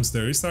 Sometimes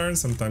there is iron,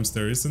 sometimes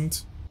there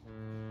isn't.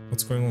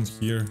 What's going on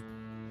here?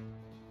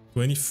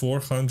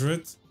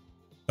 2400.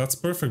 That's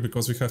perfect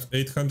because we have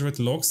 800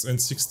 logs and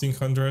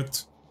 1600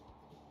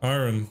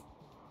 iron.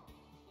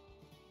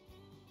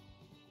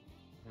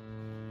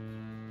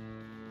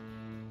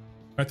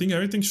 I think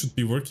everything should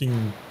be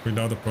working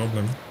without a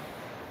problem.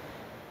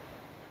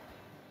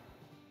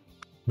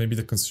 Maybe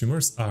the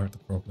consumers are the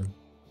problem.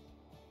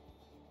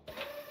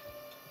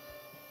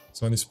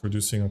 Sun is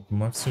producing at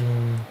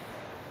maximum.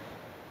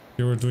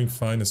 Here we're doing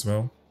fine as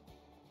well.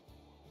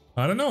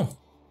 I don't know.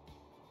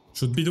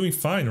 Should be doing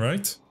fine,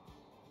 right?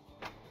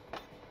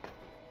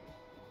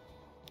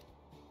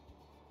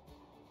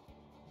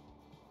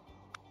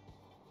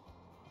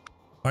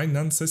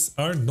 Finances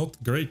are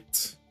not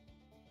great.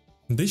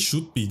 They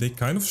should be. They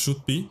kind of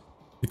should be.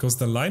 Because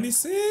the line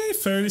is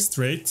fairly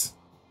straight.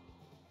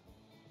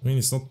 I mean,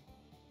 it's not...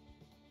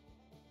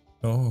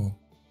 Oh.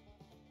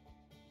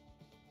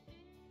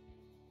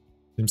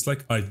 Seems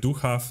like I do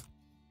have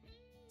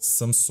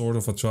some sort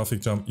of a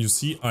traffic jam. You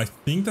see, I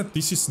think that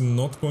this is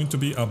not going to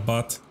be a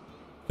bad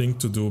thing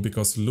to do,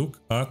 because look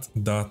at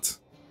that.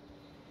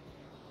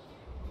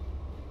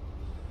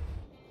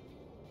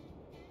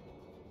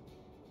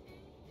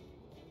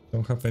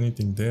 Don't have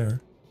anything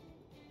there.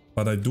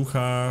 But I do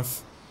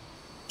have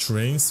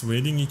trains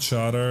waiting each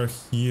other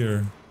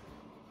here.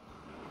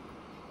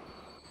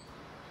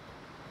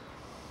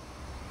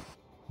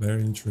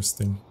 Very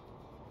interesting.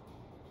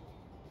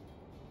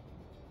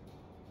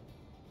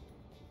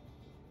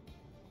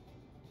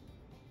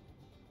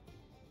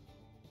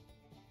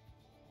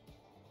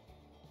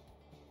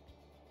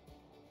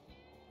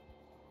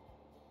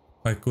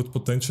 I could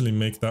potentially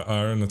make the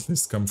iron at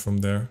least come from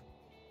there.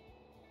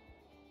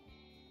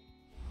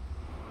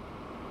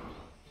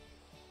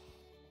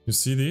 You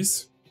see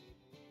these?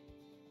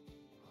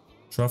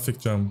 Traffic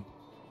jam.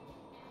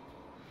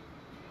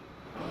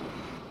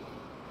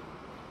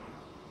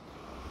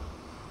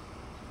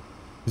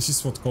 This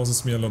is what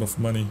causes me a lot of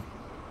money.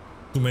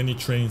 Too many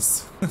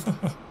trains.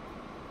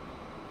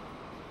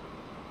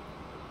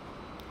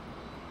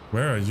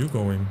 Where are you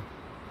going?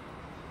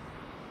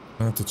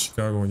 Ah, to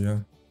Chicago, yeah.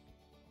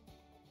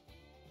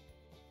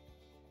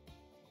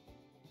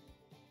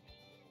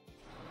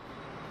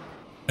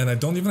 And I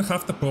don't even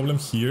have the problem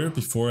here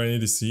before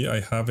NEDC.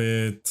 I have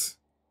it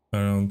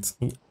around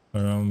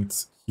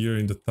here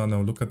in the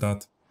tunnel. Look at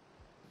that.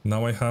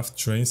 Now I have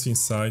trains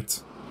inside.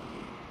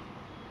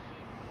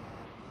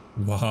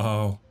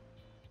 Wow.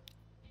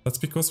 That's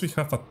because we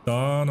have a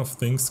ton of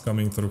things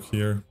coming through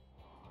here.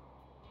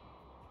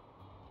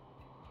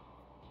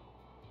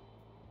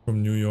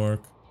 From New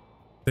York.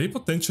 They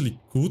potentially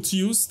could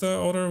use the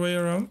other way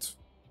around.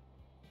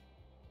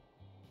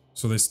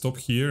 So they stop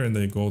here and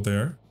they go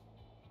there.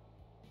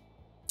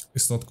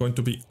 It's not going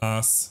to be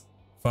as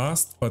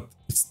fast, but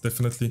it's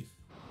definitely...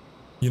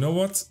 You know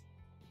what?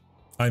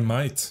 I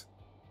might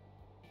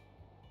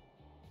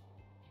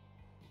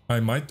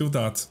do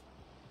that.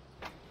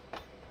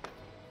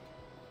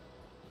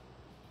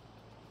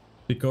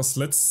 Because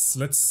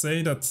let's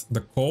say that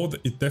the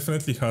code, it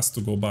definitely has to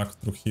go back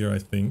through here, I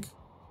think.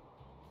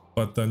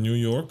 But the New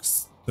York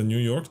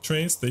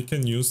trains, they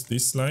can use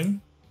this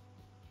line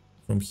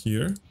from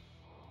here.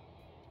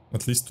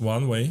 At least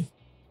one way.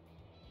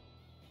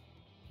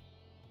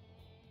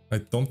 I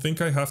don't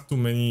think I have too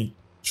many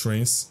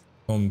trains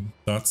on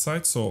that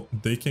side, so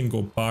they can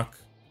go back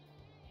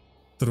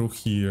through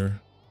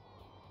here.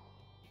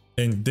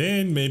 And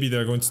then maybe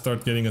they're going to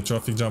start getting a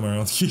traffic jam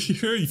around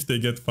here if they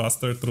get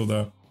faster through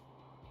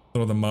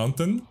the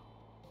mountain.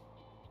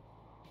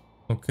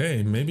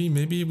 Okay,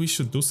 maybe we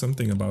should do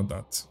something about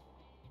that.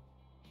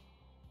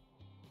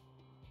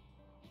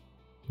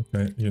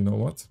 Okay, you know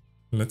what?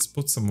 Let's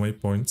put some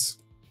waypoints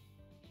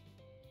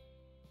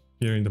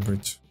here in the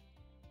bridge.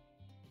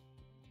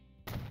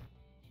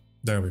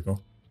 There we go.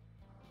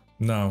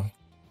 Now,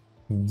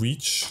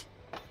 reach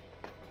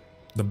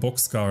the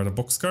boxcar. The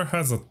boxcar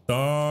has a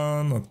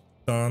ton.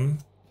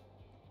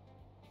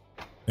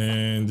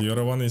 And the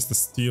other one is the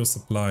steel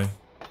supply.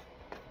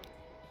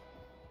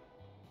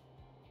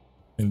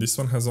 And this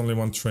one has only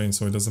one train,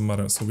 so it doesn't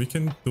matter. So we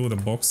can do the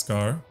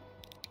boxcar.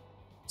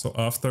 So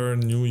after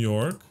New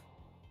York,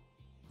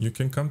 you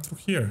can come through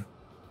here.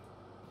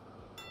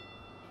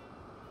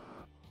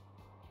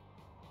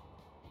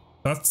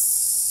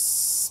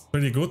 That's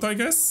pretty good, I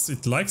guess.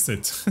 It likes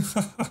it.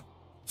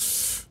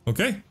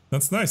 Okay,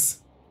 that's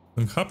nice.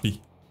 I'm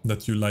happy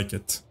that you like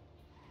it.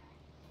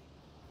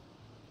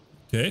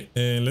 Okay,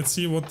 and let's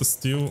see what the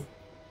steel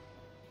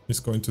is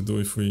going to do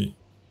if we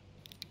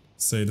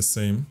say the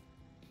same.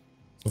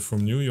 So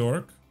from New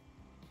York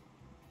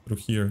through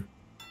here,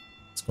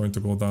 it's going to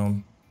go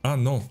down. Ah,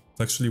 no,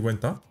 it actually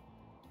went up.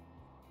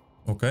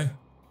 Okay.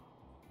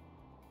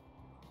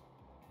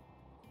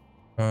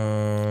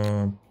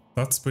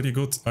 That's pretty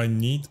good. I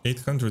need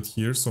 800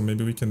 here, so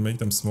maybe we can make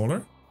them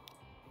smaller.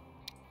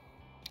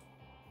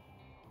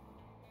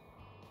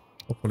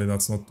 Hopefully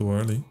that's not too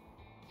early.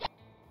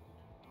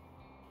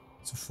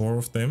 So 4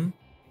 of them,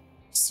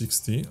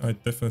 60. I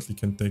definitely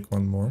can take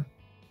one more.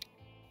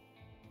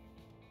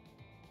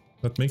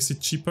 That makes it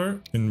cheaper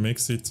and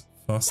makes it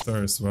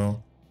faster as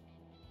well.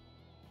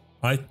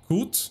 I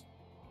could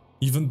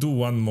even do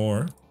one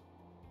more.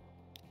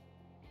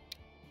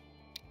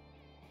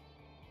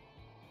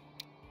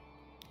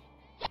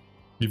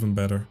 Even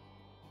better.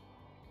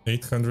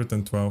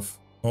 812.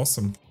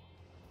 Awesome.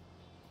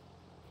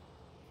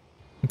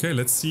 Okay,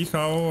 let's see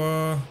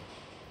how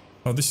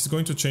this is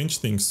going to change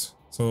things.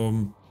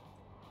 So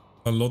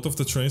a lot of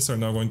the trains are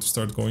now going to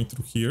start going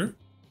through here.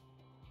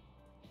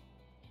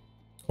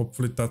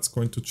 Hopefully that's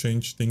going to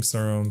change things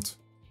around.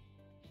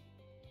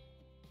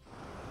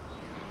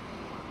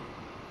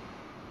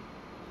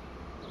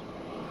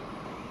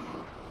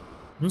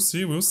 We'll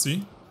see, we'll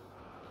see.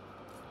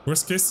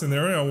 Worst case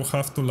scenario, I will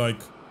have to like...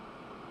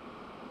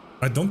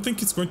 I don't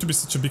think it's going to be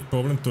such a big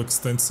problem to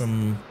extend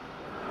some...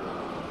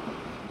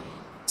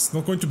 It's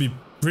not going to be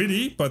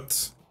pretty, but...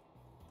 It's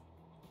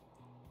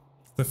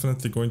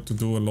definitely going to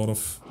do a lot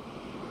of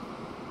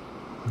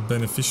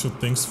beneficial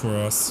things for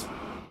us.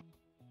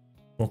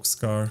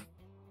 Boxcar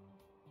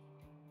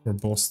for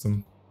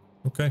Boston.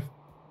 Okay.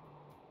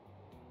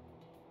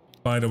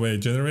 By the way,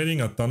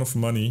 generating a ton of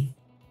money,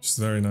 which is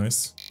very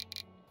nice.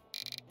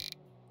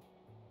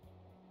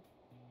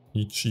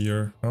 each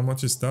year. How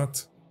much is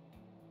that?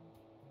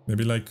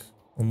 Maybe like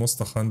almost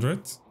 100?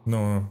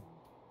 No,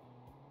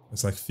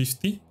 it's like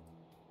 50.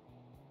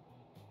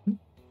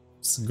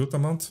 It's a good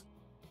amount.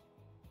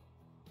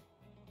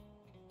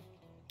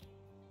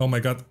 Oh my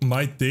god,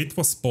 my date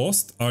was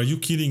paused? Are you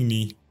kidding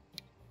me?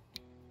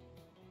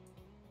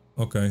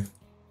 Okay.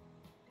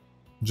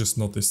 Just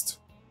noticed.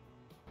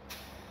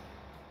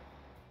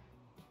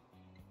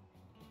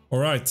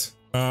 Alright.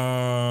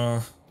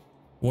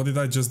 What did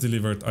I just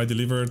deliver? I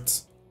delivered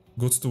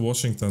goods to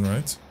Washington,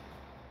 right?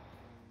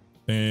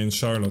 And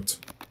Charlotte.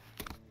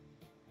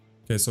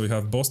 Okay, so we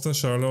have Boston,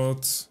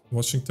 Charlotte,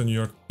 Washington, New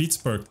York,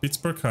 Pittsburgh.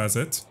 Pittsburgh has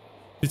it.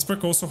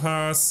 Pittsburgh also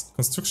has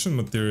construction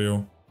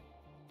material.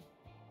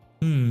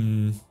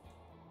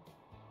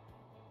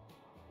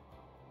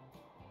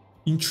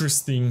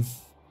 Interesting.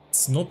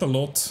 It's not a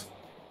lot.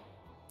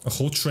 A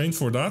whole train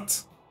for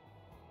that?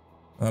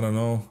 I don't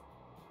know.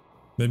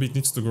 Maybe it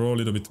needs to grow a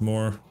little bit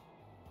more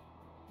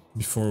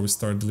before we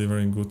start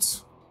delivering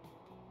goods.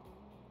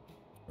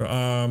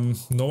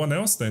 No one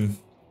else then.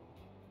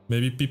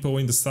 Maybe people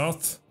in the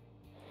south.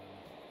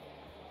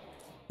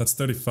 That's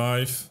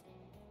 35.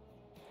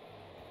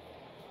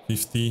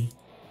 50.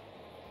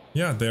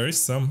 Yeah, there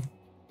is some.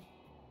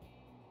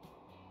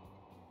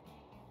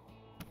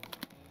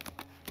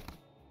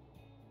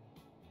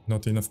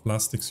 Not enough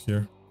plastics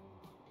here.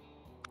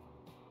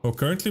 Oh,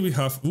 currently we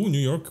have... Ooh, New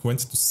York went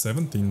to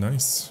 70.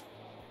 Nice.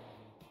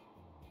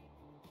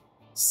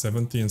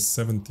 70 and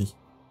 70.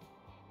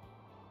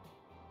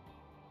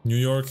 New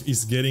York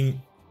is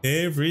getting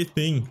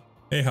everything.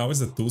 Hey, how is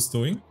the tools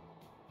doing?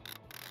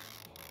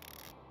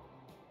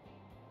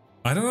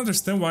 I don't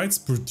understand why it's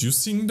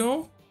producing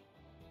though.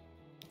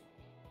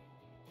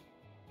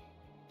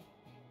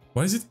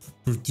 Why is it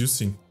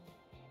producing?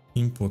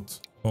 Input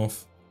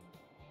off.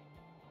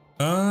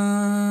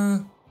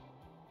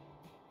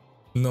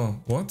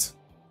 No, what?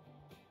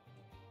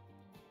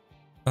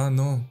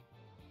 No.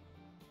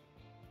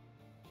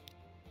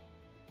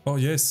 Oh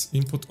yes,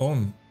 input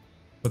on.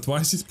 But why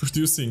is it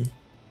producing?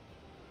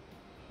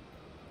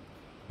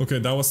 Okay,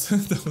 that was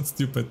that was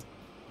stupid.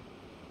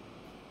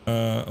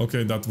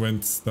 Okay,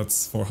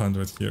 that's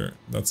 400 here.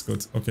 That's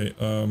good. Okay,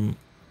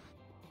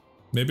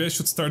 maybe I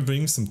should start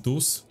bringing some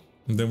tools,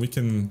 and then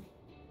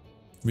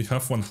we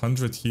have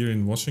 100 here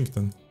in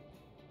Washington.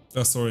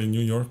 Sorry,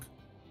 New York.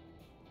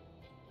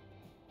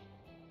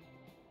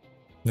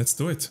 Let's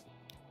do it.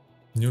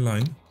 New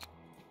line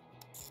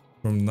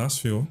from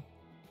Nashville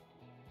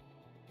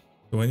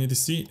to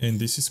NEDC, and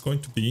this is going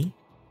to be...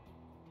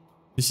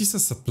 This is a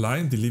supply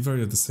and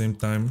delivery at the same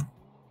time.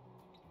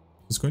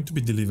 It's going to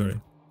be delivery.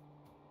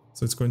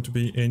 So it's going to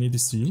be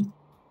NEDC,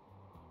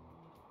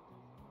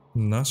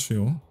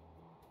 Nashville,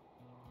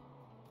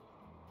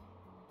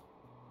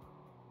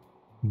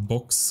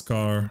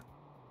 boxcar.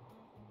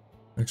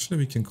 Actually,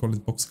 we can call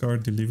it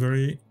boxcar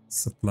delivery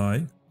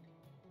supply.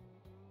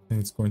 And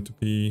it's going to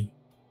be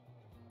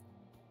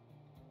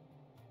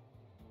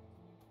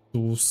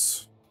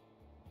tools,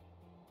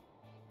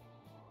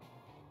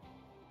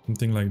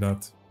 something like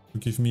that, to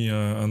give me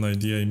an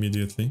idea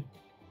immediately.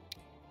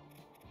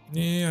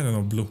 Yeah, I don't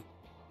know, blue.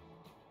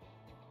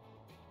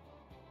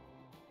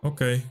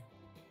 Okay.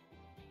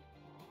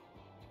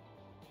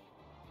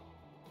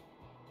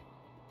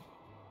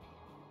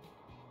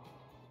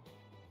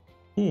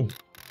 Ooh.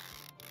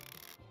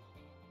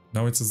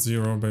 Now it's a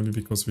 0, maybe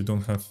because we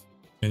don't have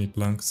any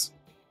planks.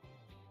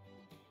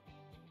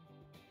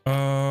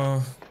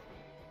 No,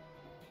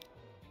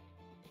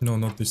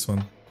 not this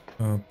one.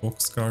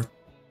 Boxcar.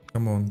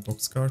 Come on,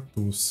 boxcar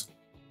tools.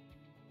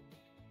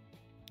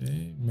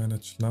 Okay,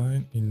 manage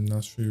line. In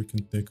Nashville you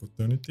can take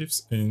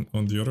alternatives. And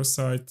on the other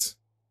side...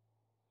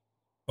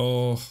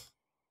 Oh,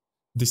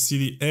 the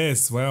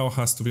CDS, well,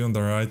 has to be on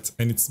the right.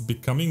 And it's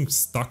becoming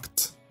stuck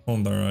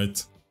on the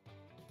right.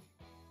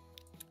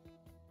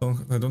 So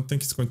I don't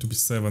think it's going to be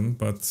 7,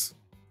 but...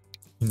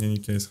 In any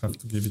case, have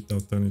to give it the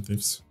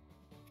alternatives.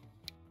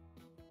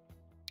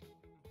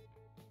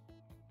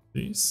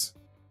 This.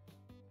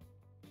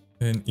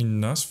 And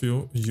in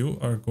Nashville, you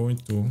are going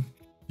to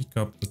pick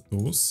up the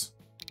tools.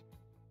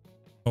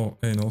 Oh,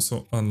 and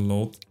also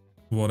unload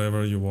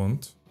whatever you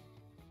want.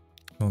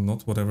 No,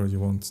 not whatever you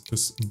want.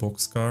 Just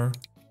boxcar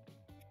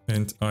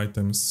and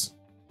items.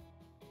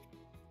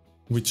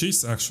 Which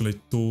is actually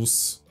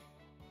tools.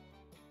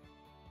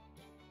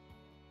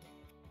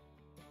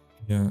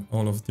 Yeah,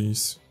 all of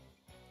these.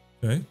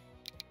 Okay,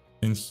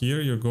 and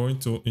here you're going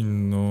to,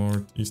 in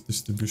Northeast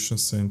Distribution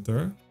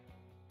Center,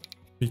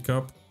 pick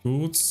up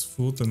goods,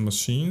 food and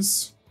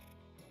machines,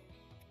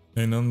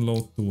 and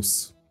unload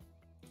tools.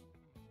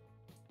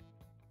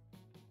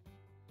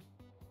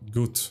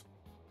 Good.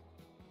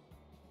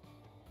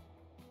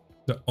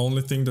 The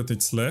only thing that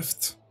it's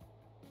left,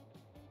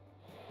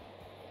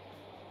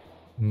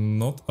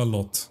 not a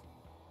lot,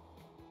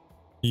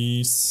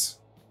 is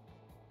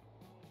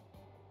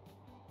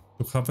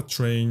to have a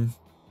train.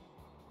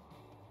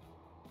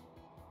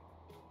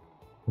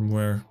 From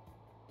where?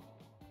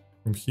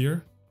 From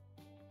here?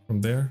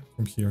 From there?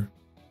 From here.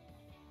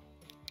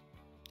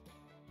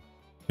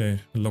 Okay,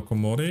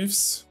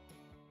 locomotives.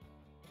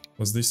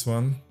 Was this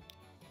one?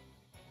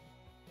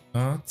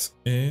 At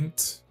and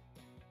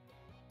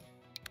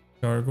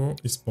cargo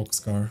is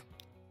boxcar.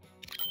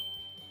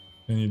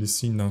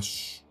 NEDC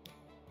Nash.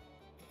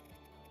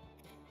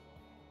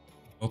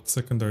 Not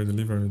secondary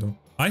delivery though.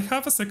 I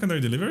have a secondary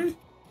delivery?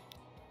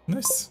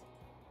 Nice.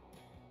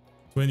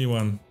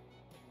 21.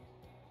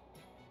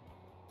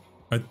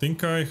 I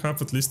think I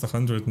have at least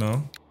 100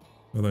 now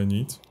that I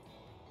need.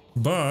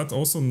 But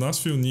also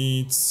Nashville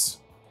needs...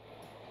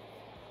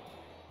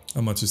 How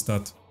much is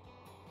that?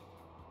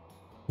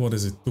 What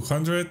is it?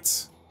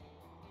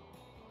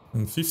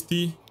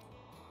 250?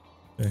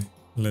 Okay,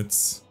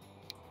 let's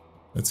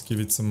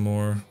give it some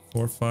more.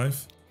 4,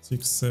 5,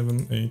 6,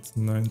 7, 8,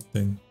 9,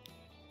 10.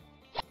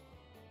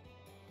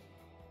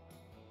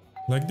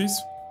 Like this.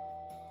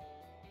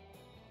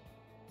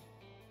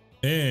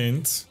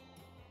 And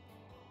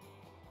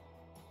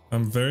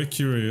I'm very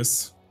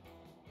curious.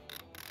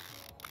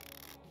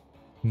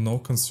 No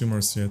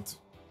consumers yet.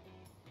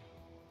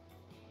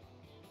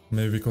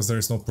 Maybe because there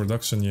is no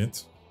production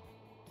yet.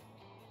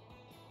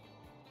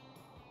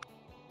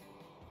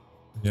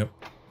 Yep.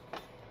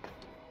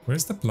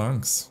 Where's the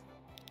planks?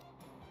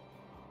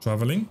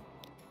 Traveling?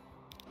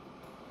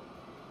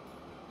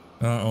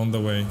 Ah, on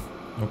the way.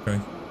 Okay.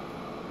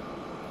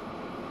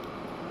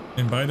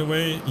 And by the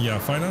way, yeah,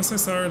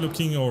 finances are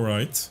looking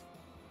alright.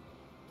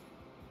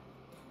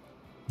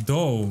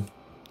 Though,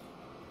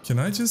 can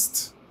I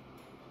just...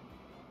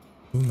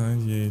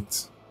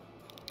 298.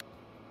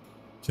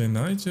 Can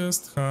I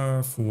just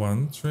have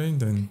one train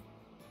then?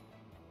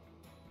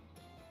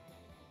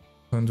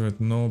 100,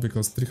 no,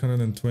 because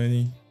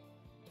 320.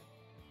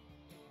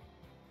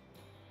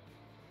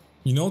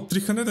 You know,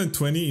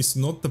 320 is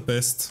not the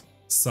best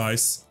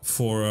size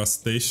for a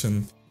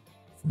station,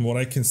 from what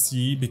I can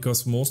see,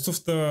 because most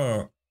of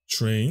the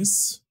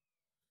trains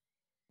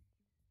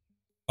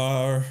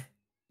are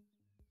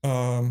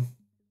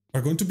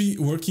going to be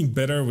working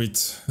better with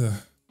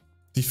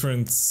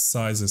different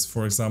sizes.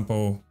 For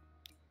example,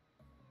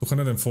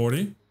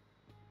 240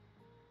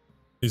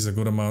 is a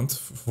good amount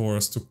for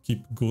us to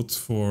keep good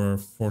for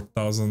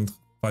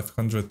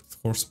 4,500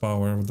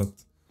 horsepower that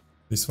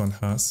this one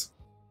has.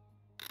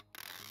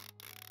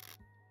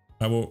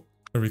 I will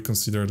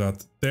reconsider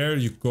that. There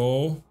you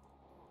go.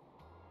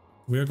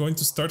 We are going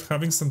to start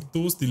having some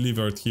tools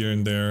delivered here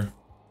and there.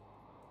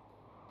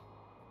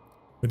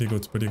 Pretty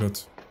good, pretty good.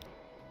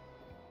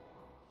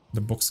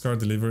 The boxcar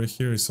delivery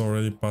here is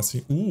already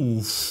passing.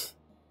 Oof.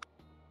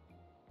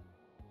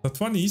 That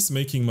one is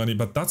making money,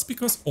 but that's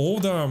because all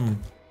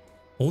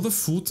the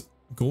food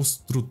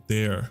goes through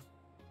there.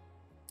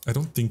 I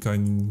don't think I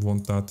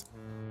want that.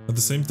 At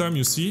the same time,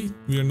 you see,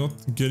 we are not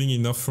getting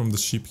enough from the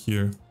ship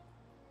here.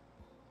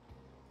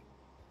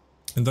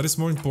 And that is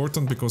more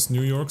important because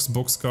New York's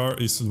boxcar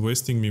is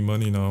wasting me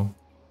money now.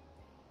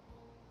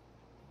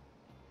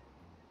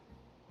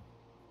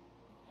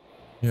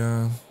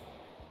 Yeah.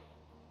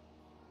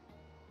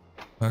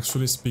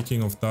 Actually,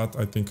 speaking of that,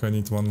 I think I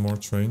need one more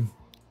train.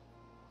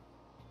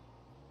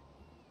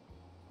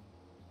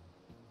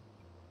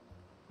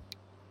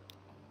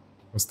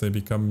 Because they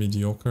become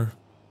mediocre.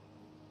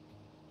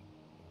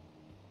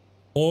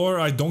 Or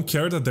I don't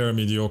care that they're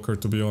mediocre,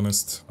 to be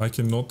honest. I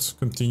cannot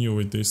continue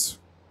with this.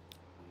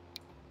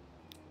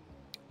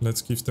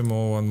 Let's give them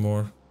all one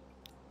more.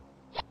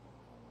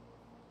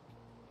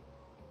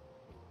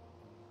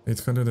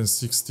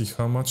 860.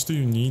 How much do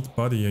you need,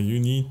 buddy? You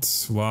need...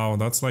 Wow,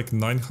 that's like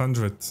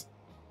 900.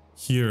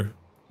 Here.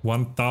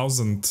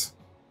 1000.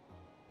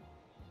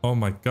 Oh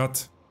my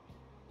god.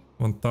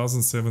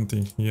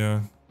 1070.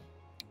 Yeah.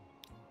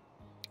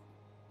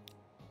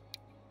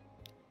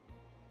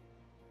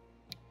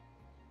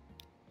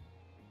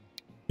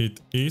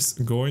 It is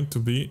going to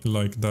be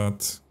like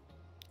that.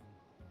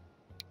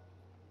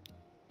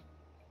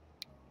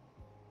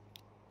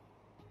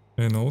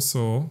 And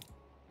also,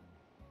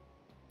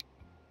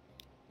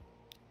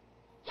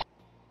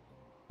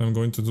 I'm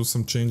going to do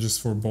some changes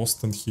for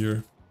Boston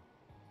here.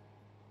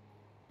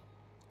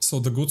 So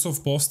the goods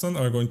of Boston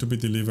are going to be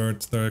delivered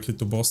directly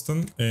to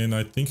Boston, and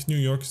I think New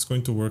York is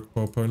going to work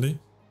properly.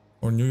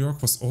 Or New York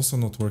was also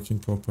not working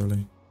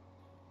properly.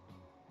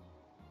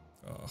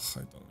 Ugh,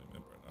 I don't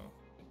remember now.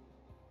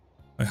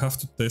 I have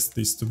to test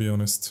this, to be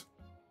honest.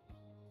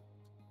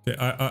 Okay,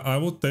 I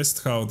will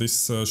test how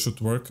this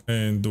should work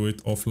and do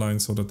it offline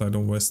so that I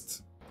don't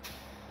waste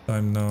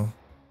time now.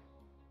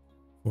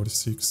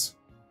 46.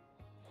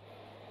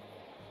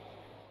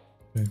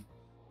 Okay.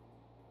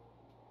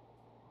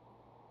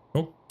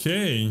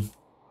 Okay.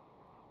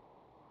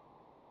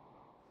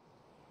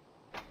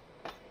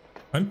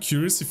 I'm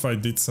curious if I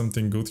did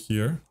something good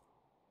here.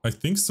 I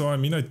think so. I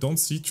mean, I don't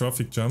see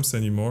traffic jams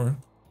anymore.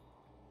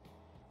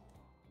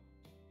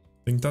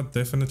 I think that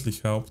definitely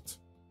helped.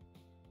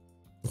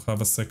 To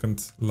have a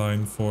second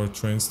line for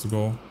trains to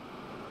go.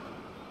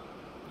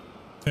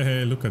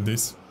 Hey, look at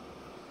this.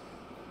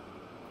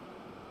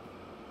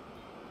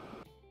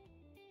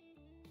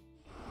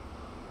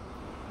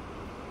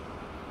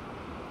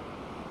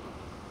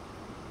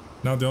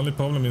 Now the only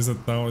problem is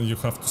that now you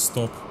have to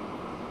stop.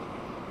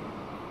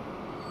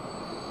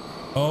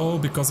 Oh,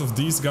 because of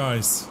these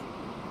guys.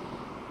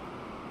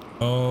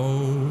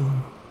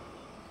 Oh.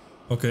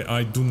 Okay,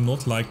 I do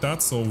not like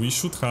that, so we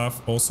should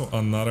have also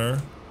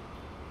another...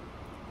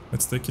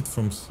 Let's take it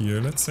from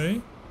here, let's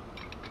say.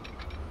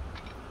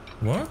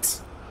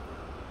 What?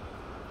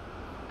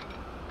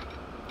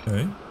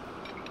 Okay.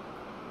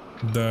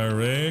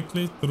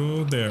 Directly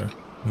through there.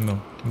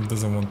 No, it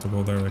doesn't want to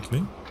go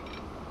directly.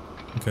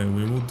 Okay,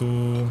 we will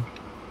do...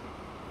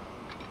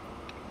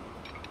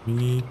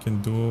 We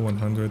can do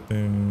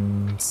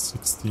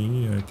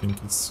 160, I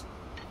think it's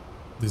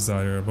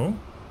desirable.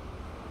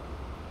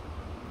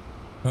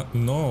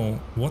 No,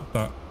 what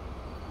the...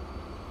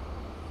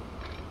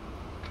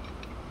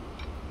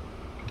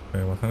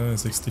 Okay,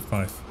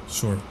 165,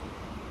 sure.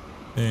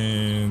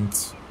 And...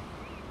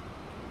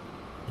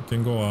 We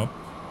can go up.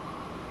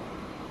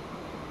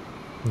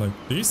 Like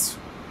this.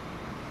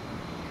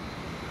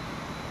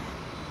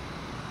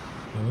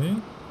 Okay.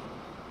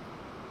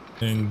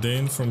 And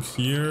then from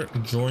here,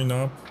 join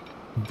up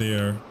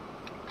there.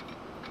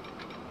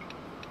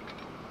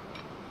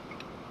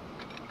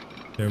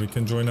 Yeah, we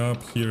can join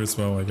up here as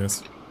well, I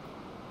guess.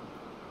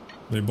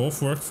 They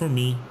both work for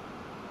me.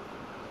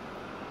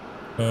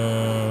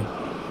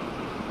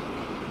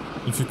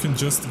 If you can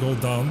just go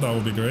down, that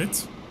would be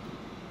great.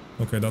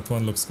 Okay, that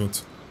one looks good.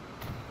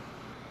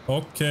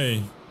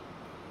 Okay.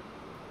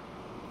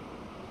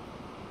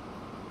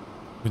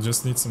 We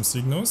just need some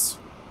signals.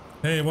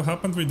 Hey, what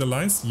happened with the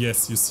lines?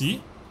 Yes, you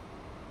see?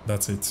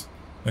 That's it.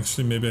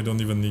 Actually, maybe I don't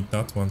even need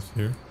that one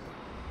here.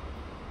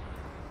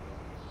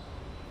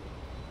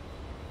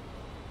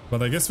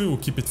 But I guess we will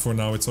keep it for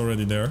now, it's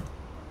already there.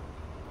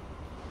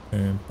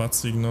 And path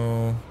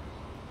signal.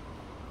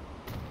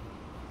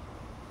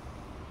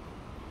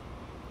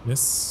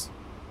 Yes.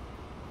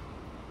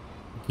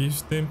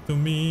 Give them to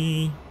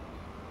me.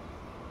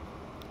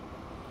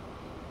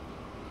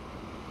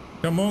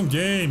 Come on,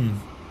 game!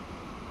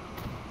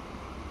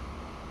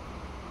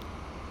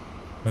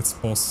 Let's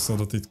pause so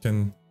that it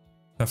can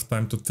have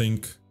time to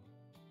think.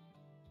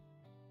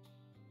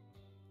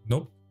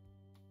 Nope.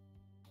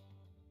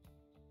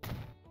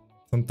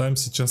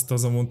 Sometimes it just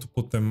doesn't want to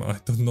put them. I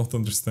do not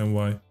understand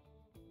why.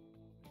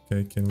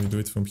 Okay, can we do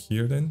it from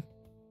here then?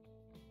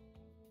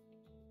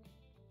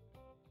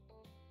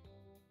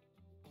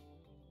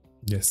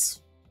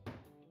 Yes.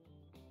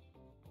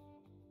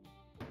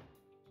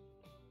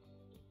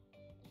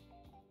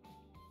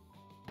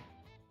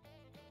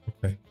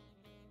 Okay.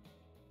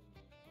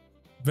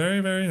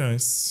 Very, very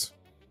nice.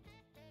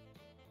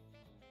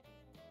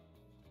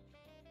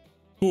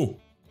 Cool.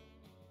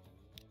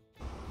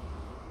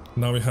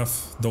 Now we have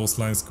those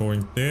lines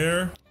going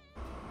there.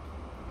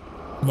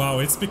 Wow,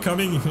 it's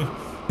becoming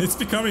it's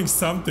becoming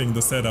something,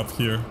 the setup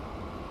here.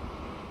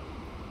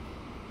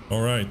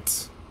 All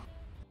right.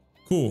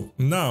 Cool.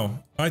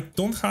 Now, I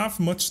don't have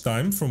much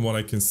time from what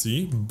I can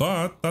see,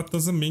 but that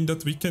doesn't mean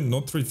that we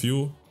cannot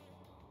review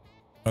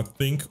a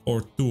thing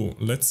or two.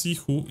 Let's see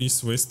who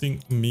is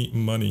wasting me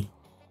money.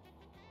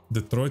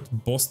 Detroit,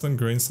 Boston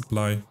grain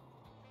supply.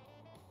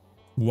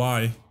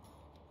 Why?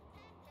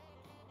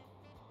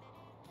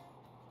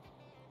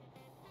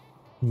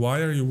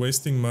 Why are you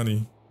wasting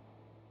money?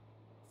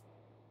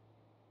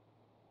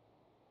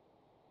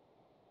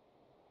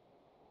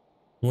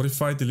 What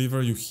if I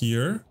deliver you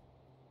here?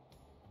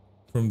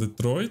 From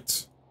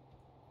Detroit?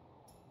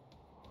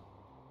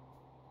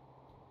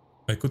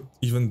 I could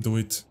even do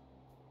it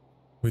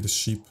with a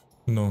sheep.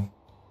 No,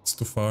 it's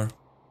too far.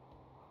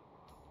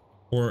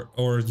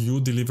 Or you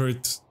deliver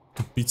it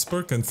to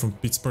Pittsburgh and from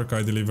Pittsburgh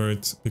I deliver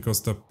it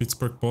because the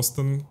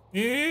Pittsburgh-Boston...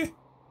 It's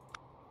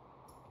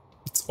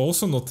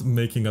also not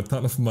making a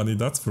ton of money,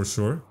 that's for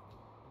sure.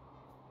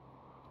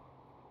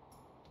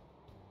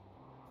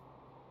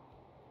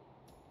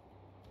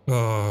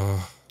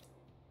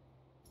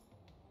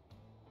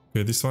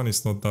 Okay, this one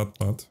is not that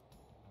bad.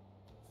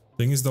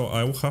 Thing is though,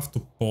 I will have to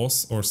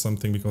pause or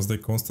something because they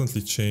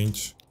constantly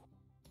change.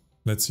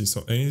 Let's see,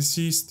 so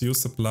NEDC steel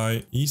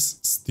supply is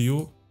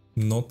still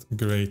not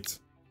great.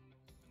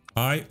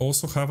 I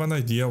also have an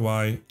idea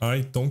why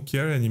I don't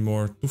care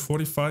anymore.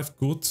 245,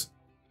 good.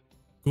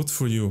 Good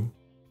for you.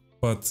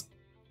 But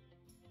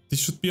this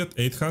should be at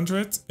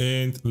 800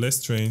 and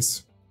less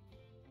trains.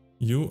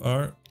 You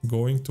are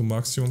going to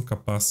maximum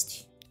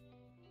capacity.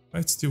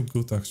 It's still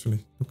good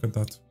actually. Look at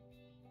that.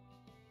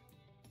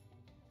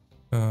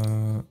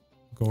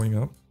 Going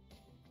up.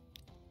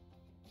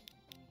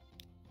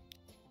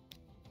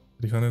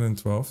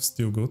 312,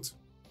 still good.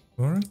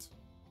 Alright.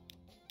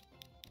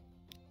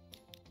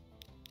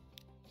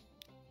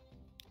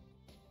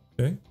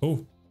 Okay.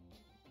 Oh,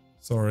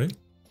 sorry.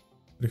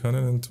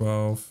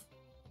 312.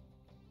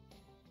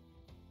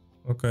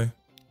 Okay.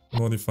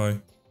 Modify.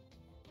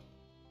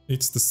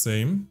 It's the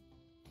same.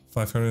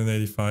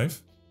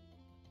 585.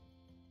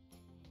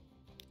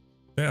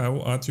 Okay, I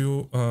will add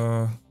you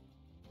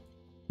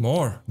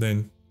more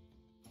then.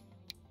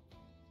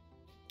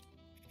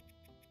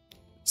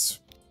 It's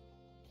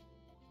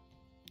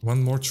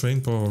one more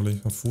train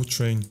probably. A full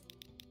train.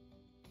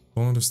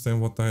 don't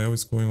understand what the hell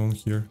is going on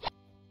here.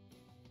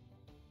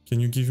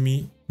 Can you give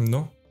me...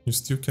 No, you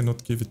still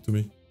cannot give it to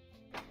me.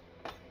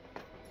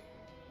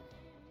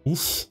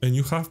 Oof, and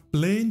you have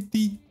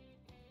plenty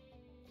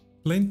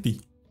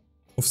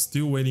of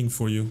steel waiting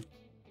for you.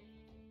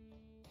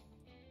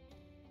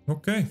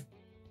 Okay.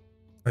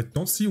 I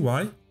don't see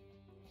why.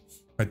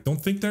 I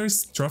don't think there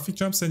is traffic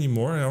jams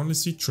anymore. I only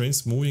see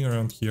trains moving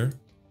around here.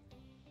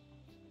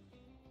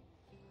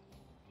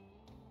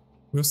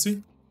 We'll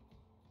see.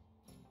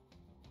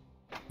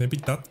 Maybe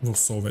that will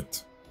solve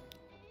it.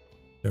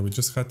 Yeah, we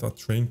just had a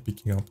train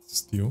picking up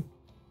steel.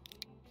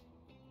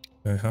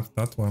 I have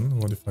that one.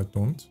 What if I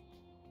don't?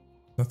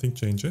 Nothing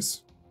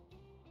changes.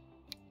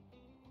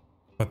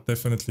 But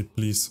definitely,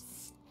 please,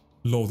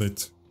 load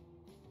it.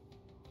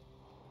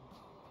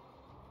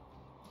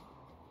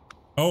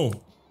 Oh,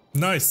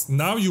 nice.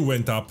 Now you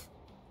went up.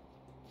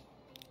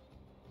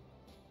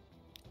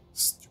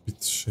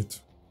 Stupid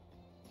shit.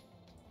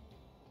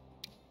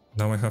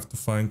 Now I have to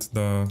find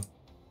the...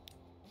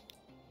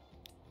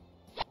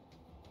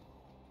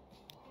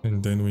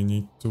 And then we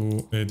need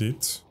to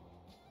edit.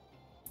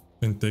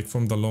 And take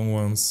from the long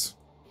ones.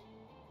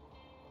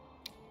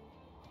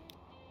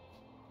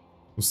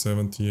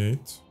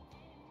 278.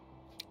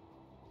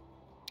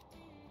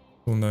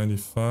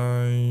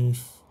 295.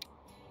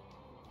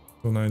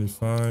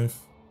 295.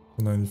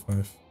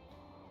 295.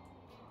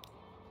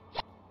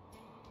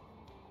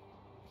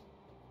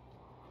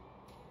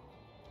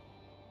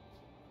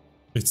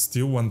 It's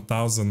still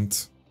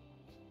 1000.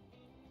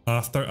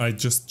 After I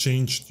just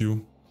changed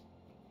you.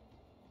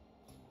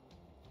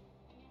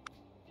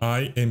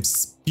 I am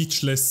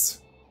speechless.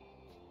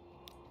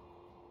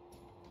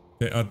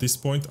 Okay, at this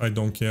point, I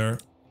don't care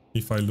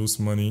if I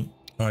lose money.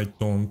 I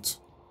don't.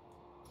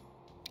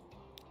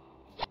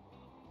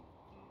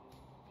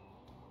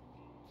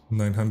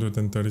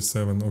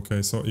 $937.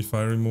 Okay, so if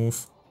I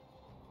remove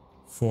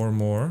 4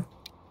 more.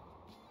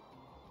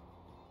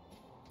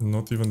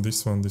 Not even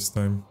this one this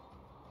time.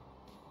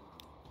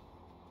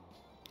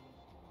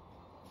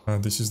 Ah,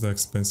 this is the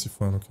expensive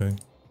one, okay.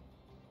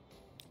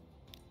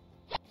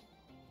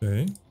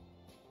 Okay.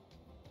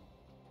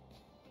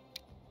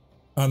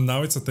 And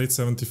now it's at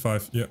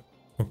 875. Yeah,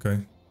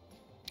 okay.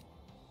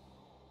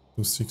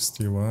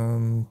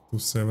 261,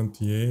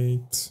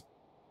 278,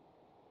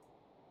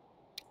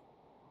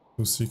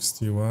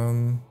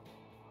 261.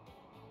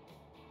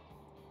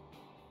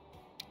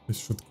 This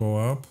should go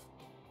up.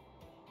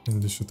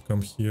 And this should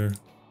come here.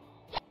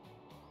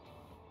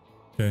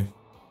 Okay.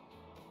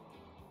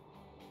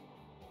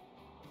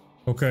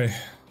 Okay.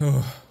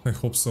 Oh, I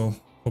hope so.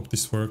 Hope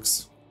this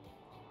works.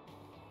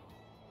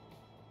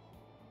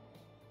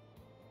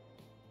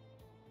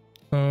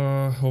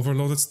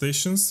 Overloaded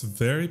stations,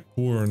 very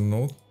poor.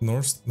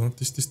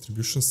 Northeast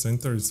distribution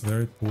center is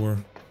very poor.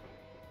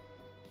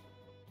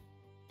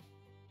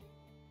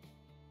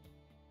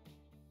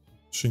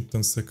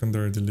 Washington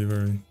secondary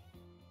delivery.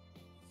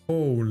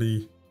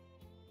 Holy.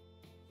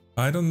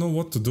 I don't know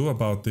what to do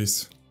about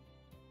this.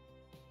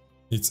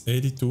 It's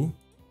 82.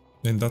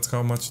 And that's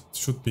how much it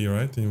should be,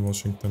 right? In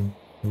Washington.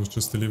 I was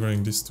just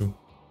delivering this too.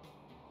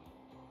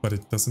 But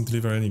it doesn't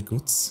deliver any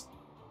goods.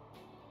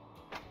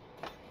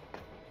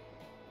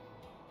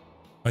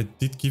 I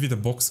did give it a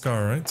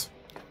boxcar, right?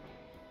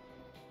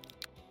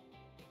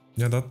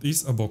 Yeah, that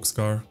is a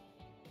boxcar.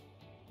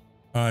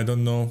 I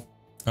don't know.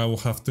 I will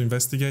have to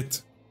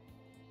investigate.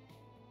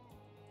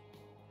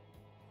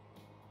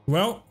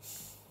 Well,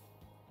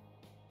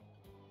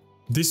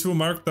 this will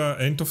mark the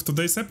end of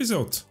today's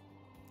episode.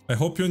 I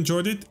hope you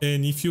enjoyed it,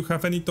 and if you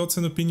have any thoughts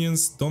and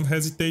opinions, don't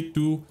hesitate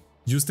to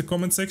use the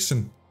comment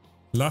section.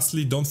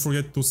 Lastly, don't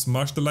forget to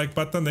smash the like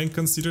button and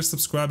consider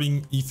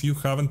subscribing if you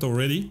haven't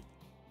already.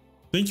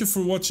 Thank you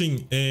for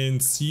watching and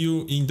see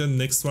you in the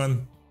next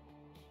one.